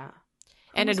 Yeah.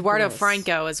 And Who's Eduardo Bliss?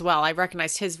 Franco as well. I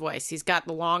recognized his voice. He's got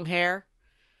the long hair.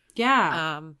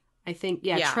 Yeah. I think,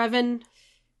 yeah. Trevin.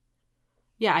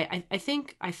 Yeah, I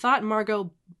think, I thought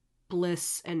Margot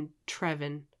Bliss and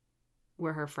Trevin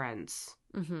were her friends.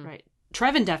 Mm-hmm. Right.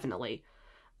 Trevin, definitely.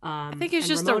 I think it's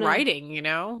just Ramona, the writing, you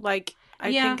know? Like,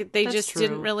 I think they just true.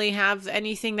 didn't really have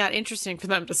anything that interesting for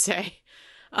them to say.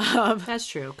 That's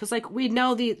true. Because, like, we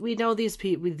know these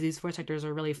people, these voice actors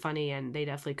are really funny, and they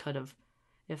definitely could have,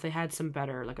 if they had some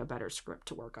better, like, a better script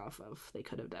to work off of, they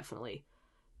could have definitely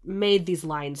made these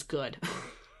lines good.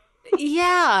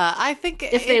 Yeah, I think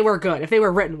if they were good, if they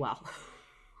were written well.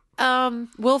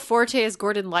 Will Forte as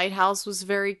Gordon Lighthouse was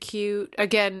very cute.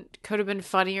 Again, could have been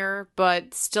funnier,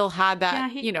 but still had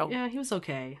that, he was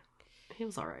okay. He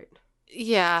was all right.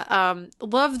 Yeah,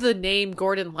 love the name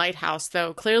Gordon Lighthouse,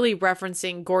 though. Clearly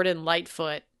referencing Gordon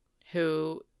Lightfoot,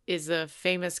 who is the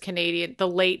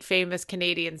late famous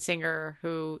Canadian singer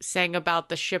who sang about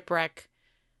the shipwreck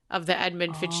of the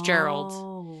Edmund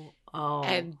Fitzgerald. Oh,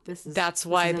 and that's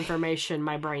why information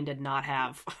my brain did not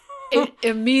have. It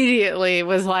immediately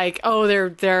was like, oh,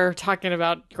 they're talking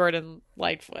about Gordon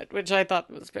Lightfoot, which I thought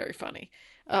was very funny.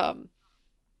 But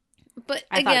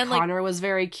I again, thought Connor was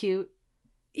very cute.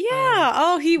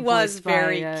 Yeah. He was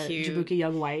very cute. Jabuki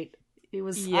Young White. He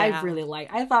was. Yeah.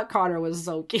 I thought Connor was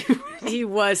so cute. He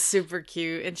was super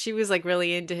cute, and she was like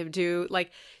really into him too.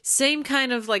 Like same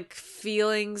kind of like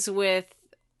feelings with,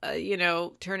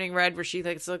 Turning Red, where she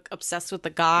like obsessed with the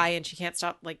guy and she can't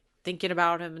stop like thinking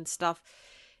about him and stuff.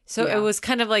 So It was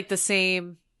kind of like the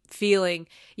same feeling,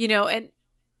 and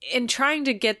in trying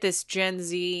to get this Gen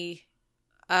Z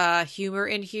humor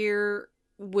in here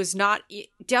was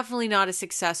definitely not as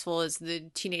successful as the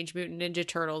Teenage Mutant Ninja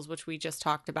Turtles, which we just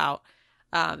talked about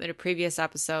in a previous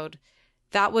episode.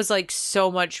 That was like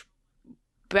so much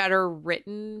better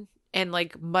written and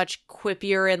like much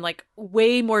quippier and like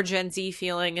way more Gen Z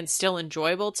feeling and still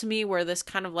enjoyable to me, where this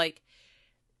kind of like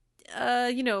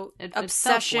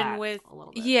obsession with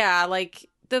like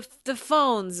the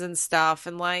phones and stuff,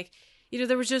 and like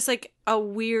there was just like a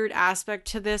weird aspect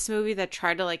to this movie that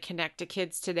tried to like connect to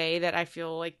kids today that I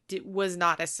feel like was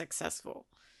not as successful.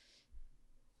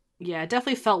 Yeah, it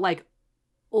definitely felt like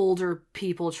older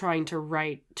people trying to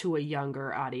write to a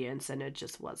younger audience, and it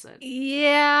just wasn't.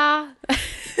 Yeah.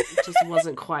 It just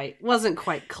wasn't quite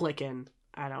clicking.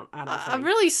 I don't think. I'm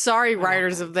really sorry,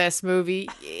 writers of this movie.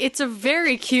 It's a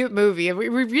very cute movie, and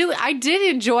I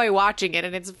did enjoy watching it,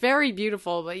 and it's very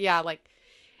beautiful. But yeah, like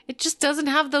it just doesn't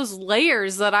have those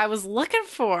layers that I was looking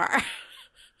for.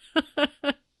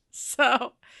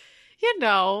 So,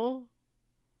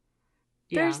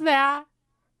 there's that.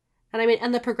 And I mean,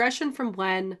 and the progression from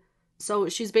when, so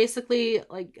she's basically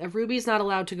like Ruby's not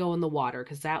allowed to go in the water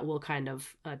because that will kind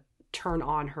of turn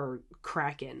on her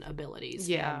Kraken abilities.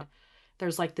 Yeah. And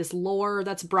there's like this lore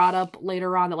that's brought up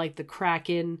later on that like the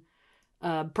Kraken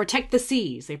protect the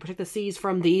seas. They protect the seas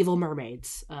from the evil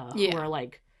mermaids who are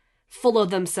like full of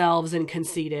themselves and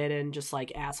conceited and just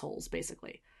like assholes,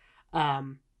 basically.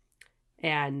 And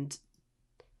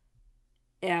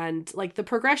like the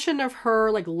progression of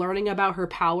her like learning about her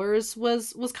powers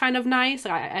was kind of nice.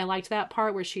 I liked that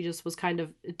part where she just was kind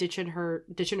of ditching her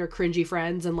cringy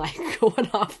friends and like going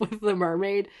off with the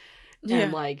mermaid,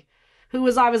 and like who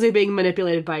was obviously being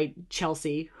manipulated by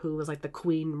Chelsea, who was like the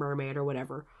queen mermaid or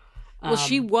whatever. Well,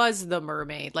 she was the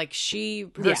mermaid. Like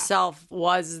she herself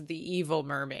was the evil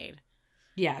mermaid.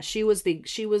 Yeah, she was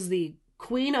the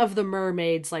queen of the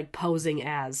mermaids, like posing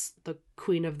as the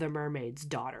queen of the mermaids'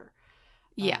 daughter.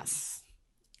 Yes.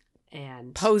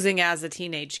 And posing as a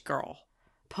teenage girl.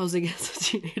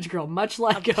 Much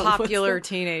like a popular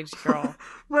teenage girl.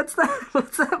 What's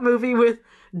that movie with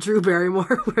Drew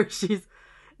Barrymore where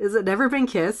is it Never Been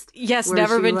Kissed? Yes,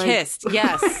 Never Been Kissed.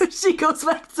 Yes. She goes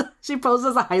back she poses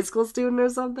as a high school student or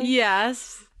something?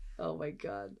 Yes. Oh my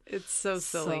god. It's so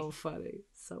silly. So funny.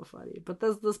 So funny. But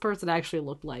this person actually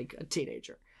looked like a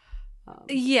teenager.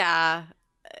 Yeah.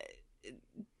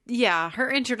 Yeah, her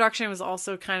introduction was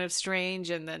also kind of strange,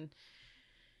 and then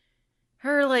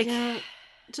her like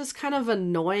just kind of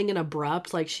annoying and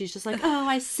abrupt. Like she's just like, "Oh,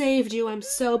 I saved you. I'm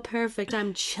so perfect.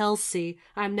 I'm Chelsea.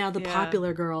 I'm now the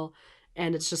popular girl."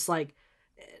 And it's just like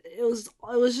it was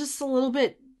just a little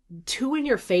bit too in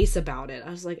your face about it. I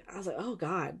was like, "Oh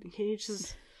god, can you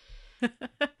just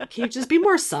be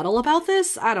more subtle about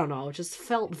this?" I don't know. It just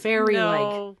felt very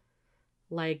like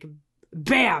like,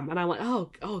 bam, and I'm like,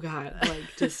 oh god, like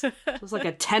just it was like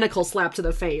a tentacle slap to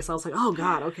the face. I was like, oh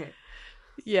god, okay,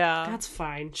 Yeah. that's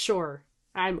fine, sure.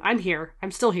 I'm here.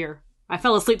 I'm still here. I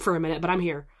fell asleep for a minute, but I'm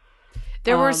here.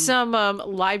 There were some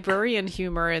librarian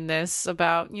humor in this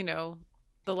about,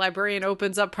 the librarian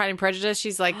opens up Pride and Prejudice.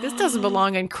 She's like, this doesn't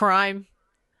belong in crime.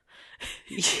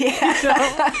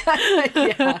 Yeah.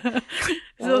 Yeah.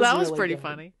 So that was really pretty good.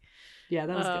 funny. Yeah,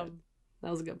 that was good.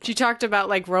 That was a good part. She talked about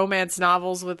like romance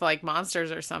novels with like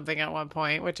monsters or something at one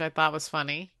point, which I thought was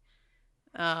funny.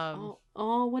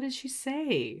 What did she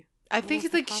say? I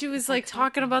think like she was like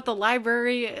talking about the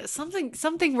library,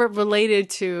 something related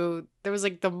to, there was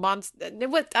like the monster. I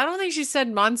don't think she said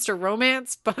monster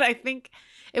romance, but I think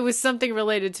it was something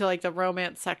related to like the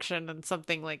romance section and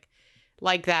something like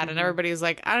that. And everybody was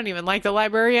like, I don't even like the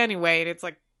library anyway. And it's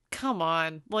like, come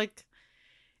on, like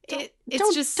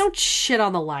don't shit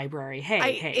on the library.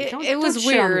 Hey, it was don't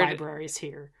weird. Shit on libraries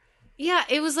here. Yeah,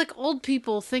 it was like old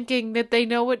people thinking that they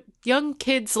know what young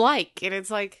kids like, and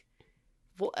it's like,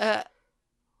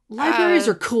 libraries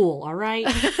are cool, all right?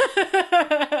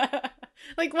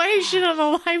 Like, why is shit on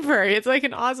the library? It's like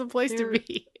an awesome place to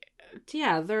be.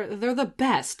 Yeah, they're the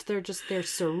best. They're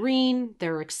serene.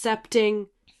 They're accepting.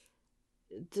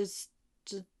 Just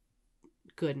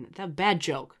good. That bad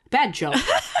joke. But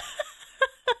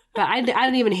I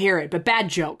didn't even hear it. But bad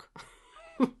joke.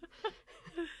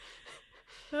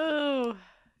 Oh,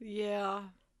 yeah.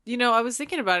 I was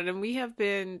thinking about it, and we have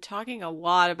been talking a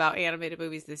lot about animated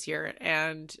movies this year,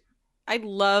 and I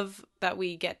love that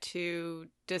we get to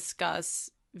discuss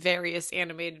various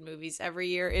animated movies every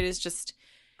year. It is just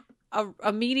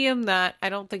a medium that I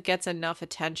don't think gets enough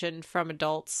attention from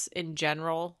adults in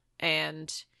general,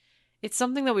 and it's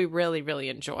something that we really, really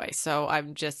enjoy. So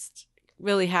I'm just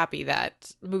really happy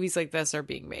that movies like this are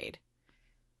being made.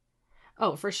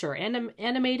 Oh, for sure.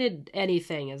 Animated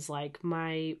anything is like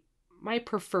my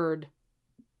preferred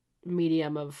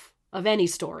medium of any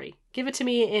story. Give it to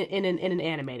me in an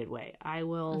animated way. I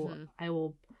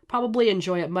will probably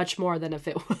enjoy it much more than if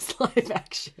it was live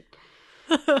action.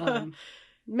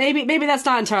 Maybe that's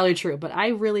not entirely true, but I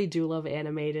really do love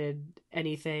animated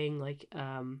anything. Like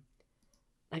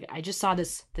I just saw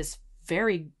this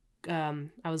very I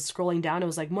was scrolling down, it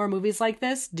was like, more movies like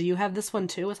this. Do you have this one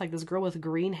too? It's like this girl with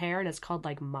green hair, and it's called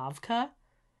like Mavka.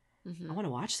 I want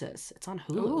to watch this. It's on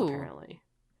Hulu apparently.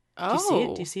 Oh, do you see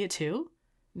it? Do you see it too?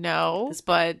 No,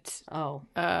 but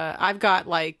I've got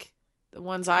like the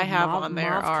ones I have on there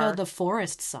Mavka, are the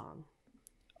Forest Song.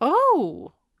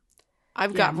 Oh,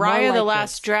 I've got Raya like the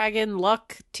Last this. Dragon,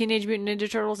 Luck, Teenage Mutant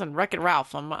Ninja Turtles, and Wreck-It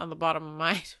Ralph on the bottom of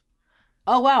mine.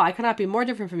 Oh wow, I cannot be more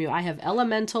different from you. I have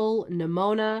Elemental,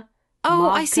 Nimona.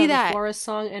 Oh, Mavka, I see that. The Forest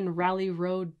Song, and Rally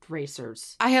Road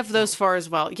Racers. I have those four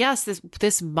as well. Yes,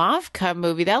 this Mavka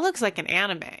movie, that looks like an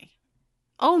anime.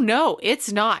 Oh no,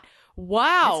 it's not.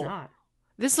 Wow.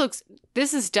 It's not.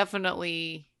 This is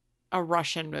definitely a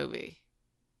Russian movie.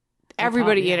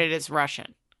 Everybody in it is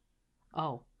Russian.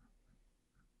 Oh,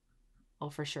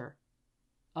 for sure.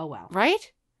 Oh wow.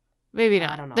 Right? Maybe not.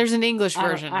 I don't know. There's an English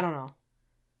version. I don't know.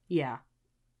 Yeah.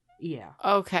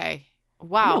 Okay.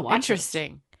 Wow.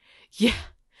 Interesting. Yeah.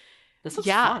 This looks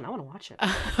fun. I want to watch it.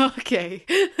 Okay.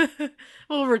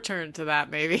 We'll return to that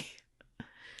maybe.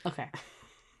 Okay.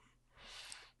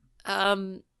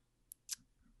 I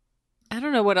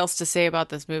don't know what else to say about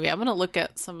this movie. I'm going to look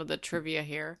at some of the trivia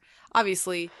here.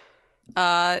 Obviously,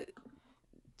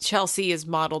 Chelsea is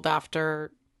modeled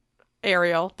after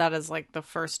Ariel. That is like the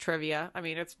first trivia. I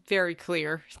mean, it's very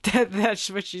clear that that's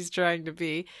what she's trying to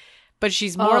be. But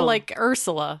she's more like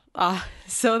Ursula.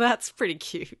 So that's pretty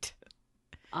cute.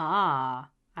 I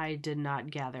did not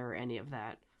gather any of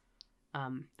that.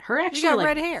 Her actually she got like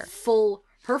red hair.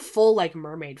 Her full like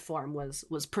mermaid form was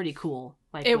pretty cool.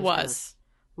 Like it was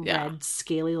red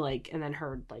scaly and then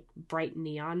her like bright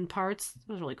neon parts.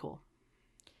 It was really cool.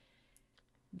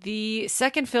 The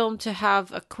second film to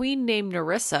have a queen named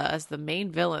Nerissa as the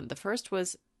main villain. The first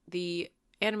was the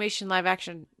animation live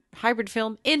action hybrid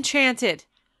film Enchanted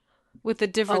with a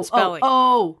different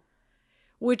spelling.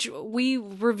 Which we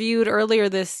reviewed earlier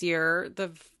this year,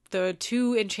 the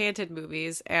two Enchanted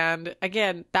movies, and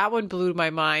again, that one blew my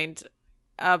mind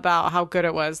about how good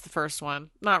it was, the first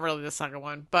one. Not really the second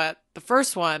one, but the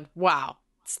first one, wow.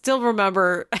 Still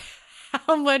remember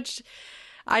how much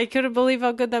I couldn't believe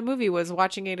how good that movie was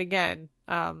watching it again.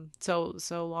 So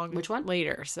long Which one?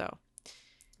 Later, so.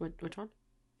 Which one?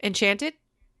 Enchanted?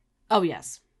 Oh,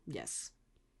 yes.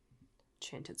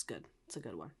 Enchanted's good. It's a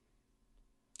good one.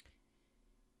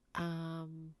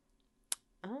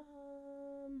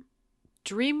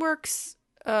 DreamWorks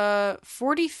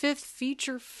 45th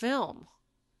feature film.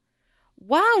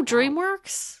 Wow,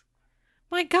 DreamWorks.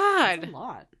 My God. That's a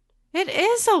lot. It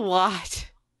is a lot.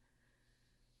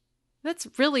 That's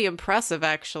really impressive,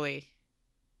 actually.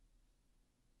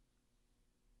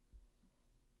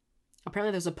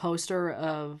 Apparently there's a poster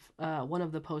of, one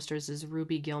of the posters is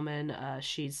Ruby Gillman.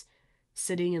 She's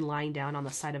sitting and lying down on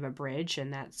the side of a bridge,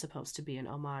 and that's supposed to be an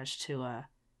homage to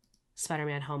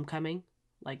Spider-Man Homecoming,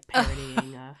 like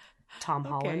parodying Tom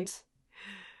Holland.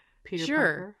 Peter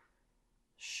Parker.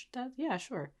 Yeah,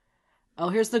 sure. Oh,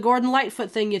 here's the Gordon Lightfoot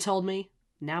thing you told me.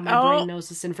 Now my brain knows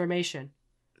this information.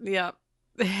 Yep.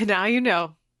 Now you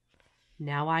know.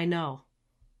 Now I know.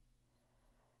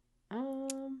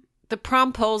 The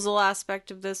promposal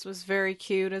aspect of this was very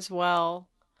cute as well.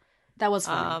 That was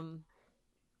funny.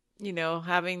 You know,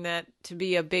 having that to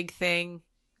be a big thing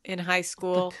in high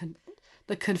school.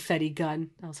 The confetti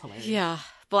gun. That was hilarious. Yeah.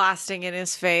 Blasting in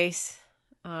his face.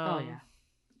 Oh, yeah.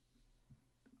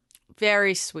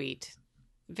 Very sweet.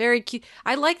 Very cute.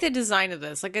 I like the design of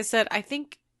this. Like I said, I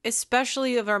think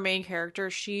especially of our main character,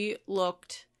 she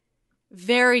looked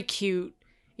very cute.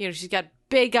 You know, she's got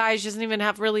big eyes. She doesn't even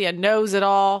have really a nose at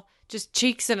all. Just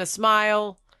cheeks and a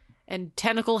smile and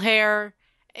tentacle hair.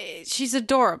 She's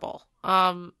adorable.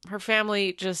 Her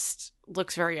family just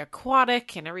looks very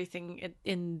aquatic, and everything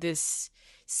in this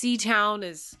sea town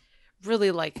is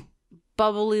really like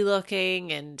bubbly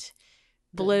looking and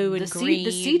blue and green.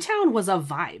 The sea town was a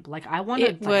vibe. Like I want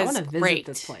to visit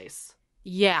this place.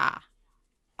 Yeah.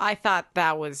 I thought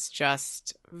that was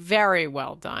just very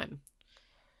well done.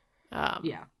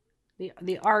 Yeah.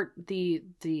 The art, the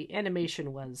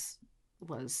animation was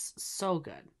so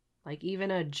good. Like even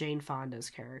a Jane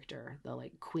Fonda's character, the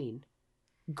like queen,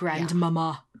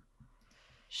 grandmama,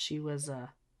 she was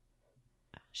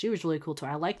really cool too.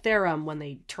 I like their when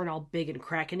they turn all big and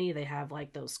Kraken-y, they have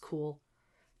like those cool,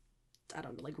 I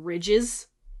don't know, like ridges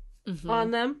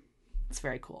on them. It's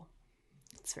very cool.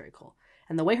 It's very cool.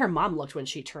 And the way her mom looked when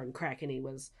she turned Kraken-y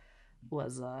was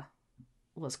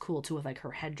cool too, with like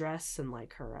her headdress and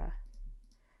like her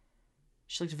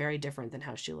she looked very different than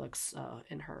how she looks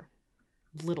in her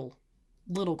little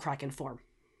Kraken form.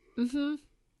 Mm-hmm.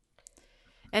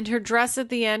 And her dress at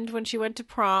the end when she went to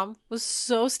prom was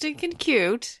so stinking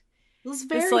cute. It was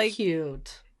very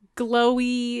cute.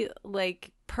 Glowy,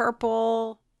 like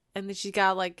purple, and then she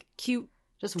got like cute,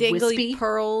 just dangly wispy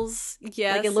pearls.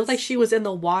 Yes, like it looked like she was in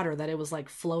the water, that it was like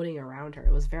floating around her.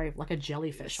 It was very like a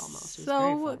jellyfish almost. It was so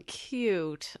very fun.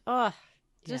 Cute. Oh,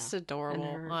 just adorable.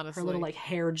 And honestly, her little like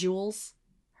hair jewels,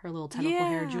 her little tentacle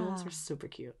hair jewels are super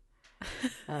cute.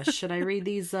 Should I read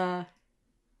these?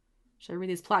 Should I read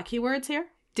these plot keywords here?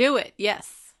 Do it.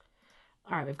 Yes.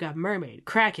 All right, we've got mermaid,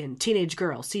 Kraken, teenage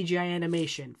girl, CGI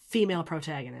animation, female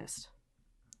protagonist.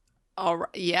 All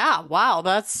right. Yeah. Wow.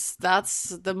 That's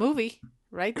the movie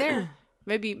right there.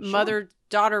 Maybe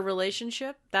mother-daughter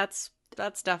relationship. That's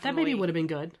definitely. That maybe would have been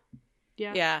good.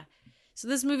 Yeah. Yeah. So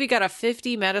this movie got a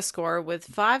 50 Metascore with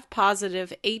 5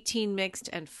 positive, 18 mixed,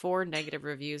 and 4 negative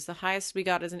reviews. The highest we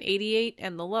got is an 88,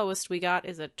 and the lowest we got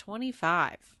is a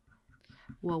 25.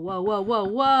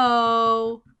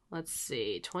 Whoa. Let's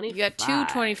see. 25. You got 2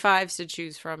 25s to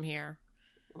choose from here.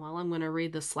 Well, I'm going to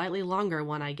read the slightly longer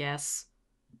one, I guess.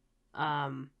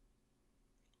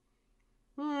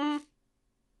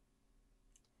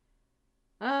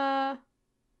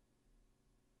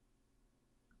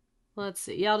 Let's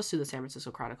see. Yeah, I'll just do the San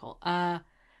Francisco Chronicle. By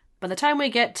the time we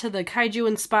get to the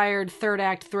kaiju-inspired third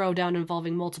act throwdown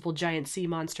involving multiple giant sea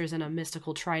monsters and a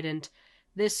mystical trident,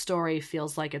 this story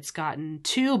feels like it's gotten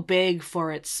too big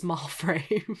for its small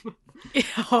frame.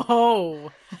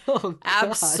 Oh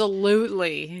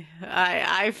absolutely.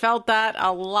 I felt that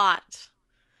a lot.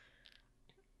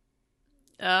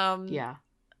 Yeah.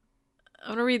 I'm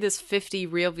going to read this 50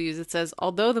 real views. It says,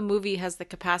 although the movie has the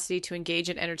capacity to engage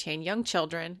and entertain young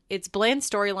children, its bland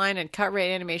storyline and cut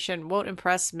rate animation won't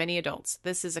impress many adults.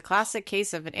 This is a classic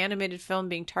case of an animated film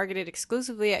being targeted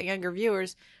exclusively at younger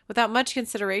viewers without much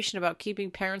consideration about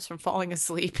keeping parents from falling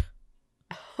asleep.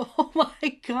 Oh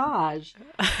my gosh.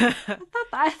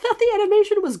 I thought the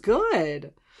animation was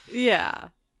good. Yeah.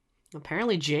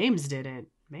 Apparently James didn't.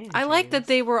 Man, I like that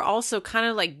they were also kind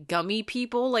of like gummy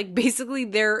people. Like basically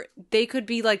they could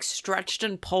be like stretched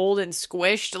and pulled and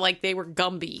squished like they were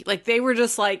Gumby. Like they were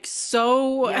just like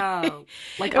so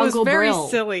like it Uncle was very Brill.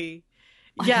 Silly.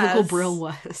 Like Yes. Uncle Brill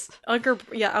was.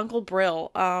 Uncle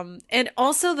Brill. And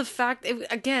also the fact,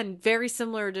 again, very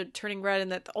similar to Turning Red in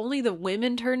that only the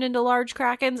women turned into large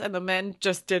Krakens and the men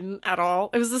just didn't at all.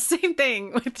 It was the same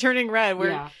thing with Turning Red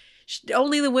where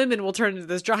only the women will turn into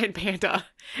this giant panda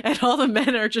and all the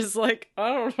men are just like,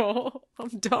 I don't know,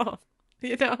 I'm dumb.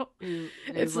 You know?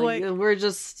 It's like we're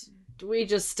just we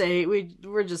just stay.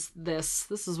 We're just this.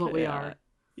 This is what we are.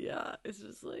 Yeah, it's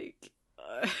just like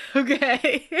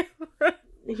okay.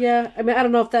 Yeah, I mean, I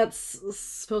don't know if that's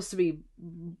supposed to be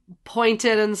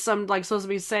pointed and some like supposed to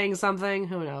be saying something.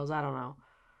 Who knows? I don't know.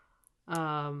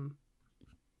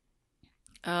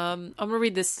 I'm gonna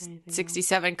read this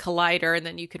 67 Collider, and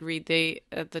then you could read the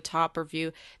top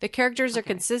review. The characters are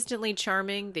consistently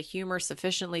charming, the humor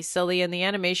sufficiently silly, and the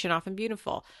animation often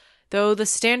beautiful. Though the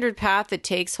standard path it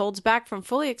takes holds back from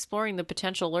fully exploring the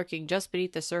potential lurking just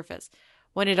beneath the surface.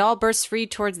 When it all bursts free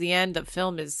towards the end, the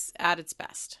film is at its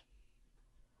best.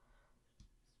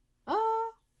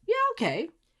 Yeah, okay.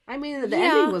 I mean, the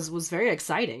ending was very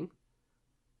exciting.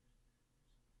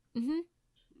 Mm-hmm.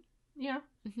 Yeah.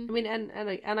 Mm-hmm. I mean,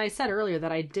 and I said earlier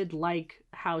that I did like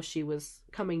how she was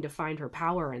coming to find her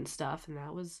power and stuff, and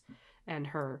that was, and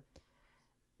her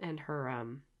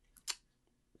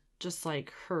just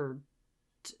like her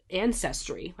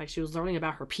ancestry, like she was learning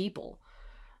about her people,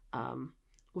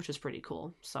 which is pretty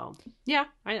cool. So yeah,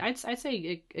 I'd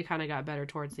say it kind of got better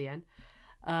towards the end.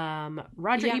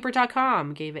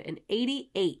 RogerEbert.com gave it an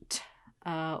 88.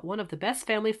 One of the best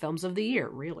family films of the year,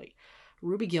 really.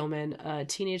 Ruby Gillman,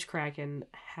 teenage Kraken,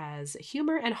 has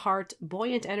humor and heart,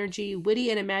 buoyant energy,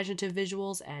 witty and imaginative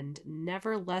visuals, and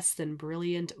never less than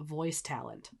brilliant voice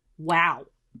talent. Wow.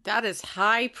 That is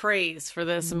high praise for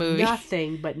this movie.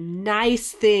 Nothing but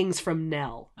nice things from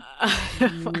Nell.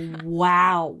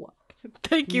 Wow.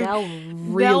 Thank you. Nell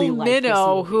really Nell liked this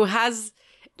Minow, movie. who has...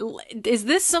 Is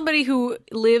this somebody who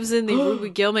lives in the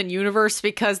Ruby Gillman universe?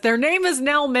 Because their name is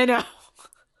Nell Minow.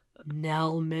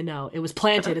 Nell Minow. It was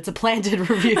planted. It's a planted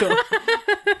review.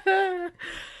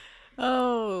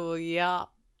 Oh, yeah.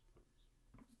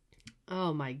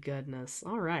 Oh, my goodness.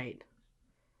 All right.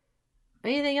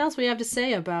 Anything else we have to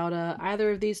say about either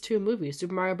of these two movies,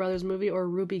 Super Mario Brothers movie or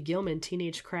Ruby Gillman,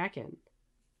 Teenage Kraken?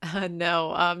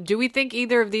 No. Do we think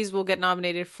either of these will get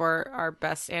nominated for our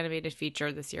best animated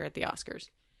feature this year at the Oscars?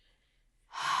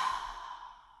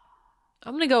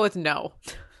 I'm gonna go with no.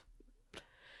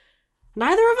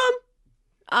 Neither of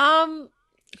them?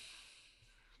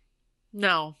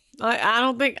 No. I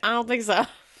don't think so.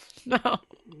 No.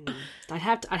 I'd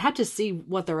have to see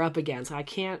what they're up against. I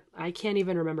can't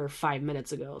even remember 5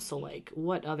 minutes ago. So like,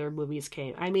 what other movies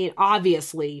came? I mean,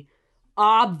 obviously,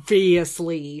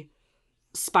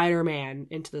 Spider-Man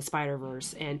Into the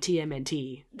Spider-Verse and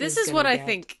TMNT. This is what I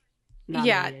think. Nominated.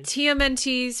 Yeah,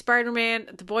 TMNT, Spider-Man,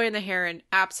 The Boy and the Heron,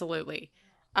 absolutely.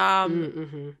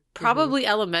 Probably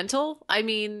Elemental. I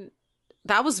mean,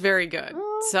 that was very good.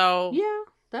 So yeah,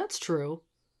 that's true.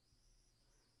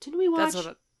 Didn't we watch?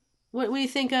 What do you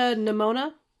think?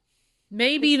 Nimona?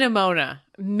 Maybe Nimona.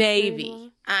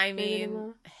 Maybe. I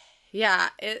mean, yeah.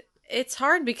 It's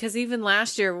hard because even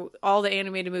last year, all the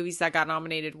animated movies that got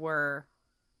nominated were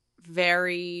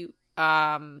very.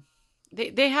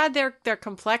 They had their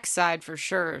complex side for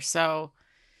sure. So,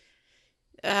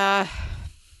 I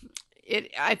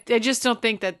just don't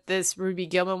think that this Ruby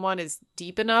Gillman one is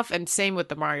deep enough, and same with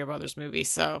the Mario Brothers movie.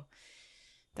 So,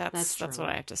 that's what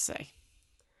I have to say.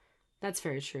 That's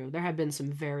very true. There have been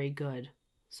some very good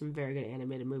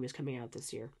animated movies coming out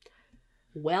this year.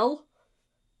 Well,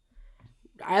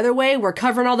 either way, we're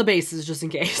covering all the bases just in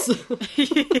case.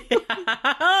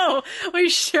 Oh, we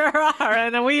sure are,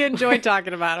 and we enjoy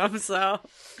talking about them. So,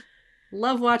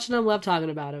 love watching them, love talking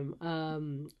about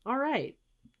them. All right.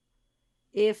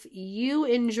 If you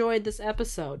enjoyed this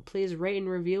episode, please rate and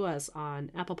review us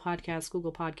on Apple Podcasts,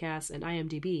 Google Podcasts, and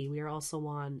IMDb. We are also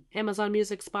on Amazon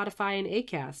Music, Spotify, and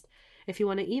Acast. If you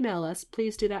want to email us,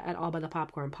 please do that at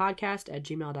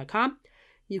allbythepopcornpodcast@gmail.com.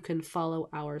 You can follow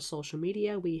our social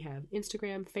media. We have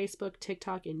Instagram, Facebook,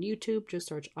 TikTok, and YouTube. Just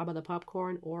search All By The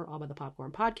Popcorn or All By The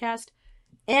Popcorn Podcast.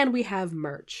 And we have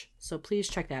merch, so please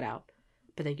check that out.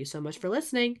 But thank you so much for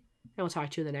listening, and we'll talk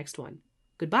to you in the next one.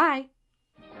 Goodbye.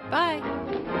 Bye.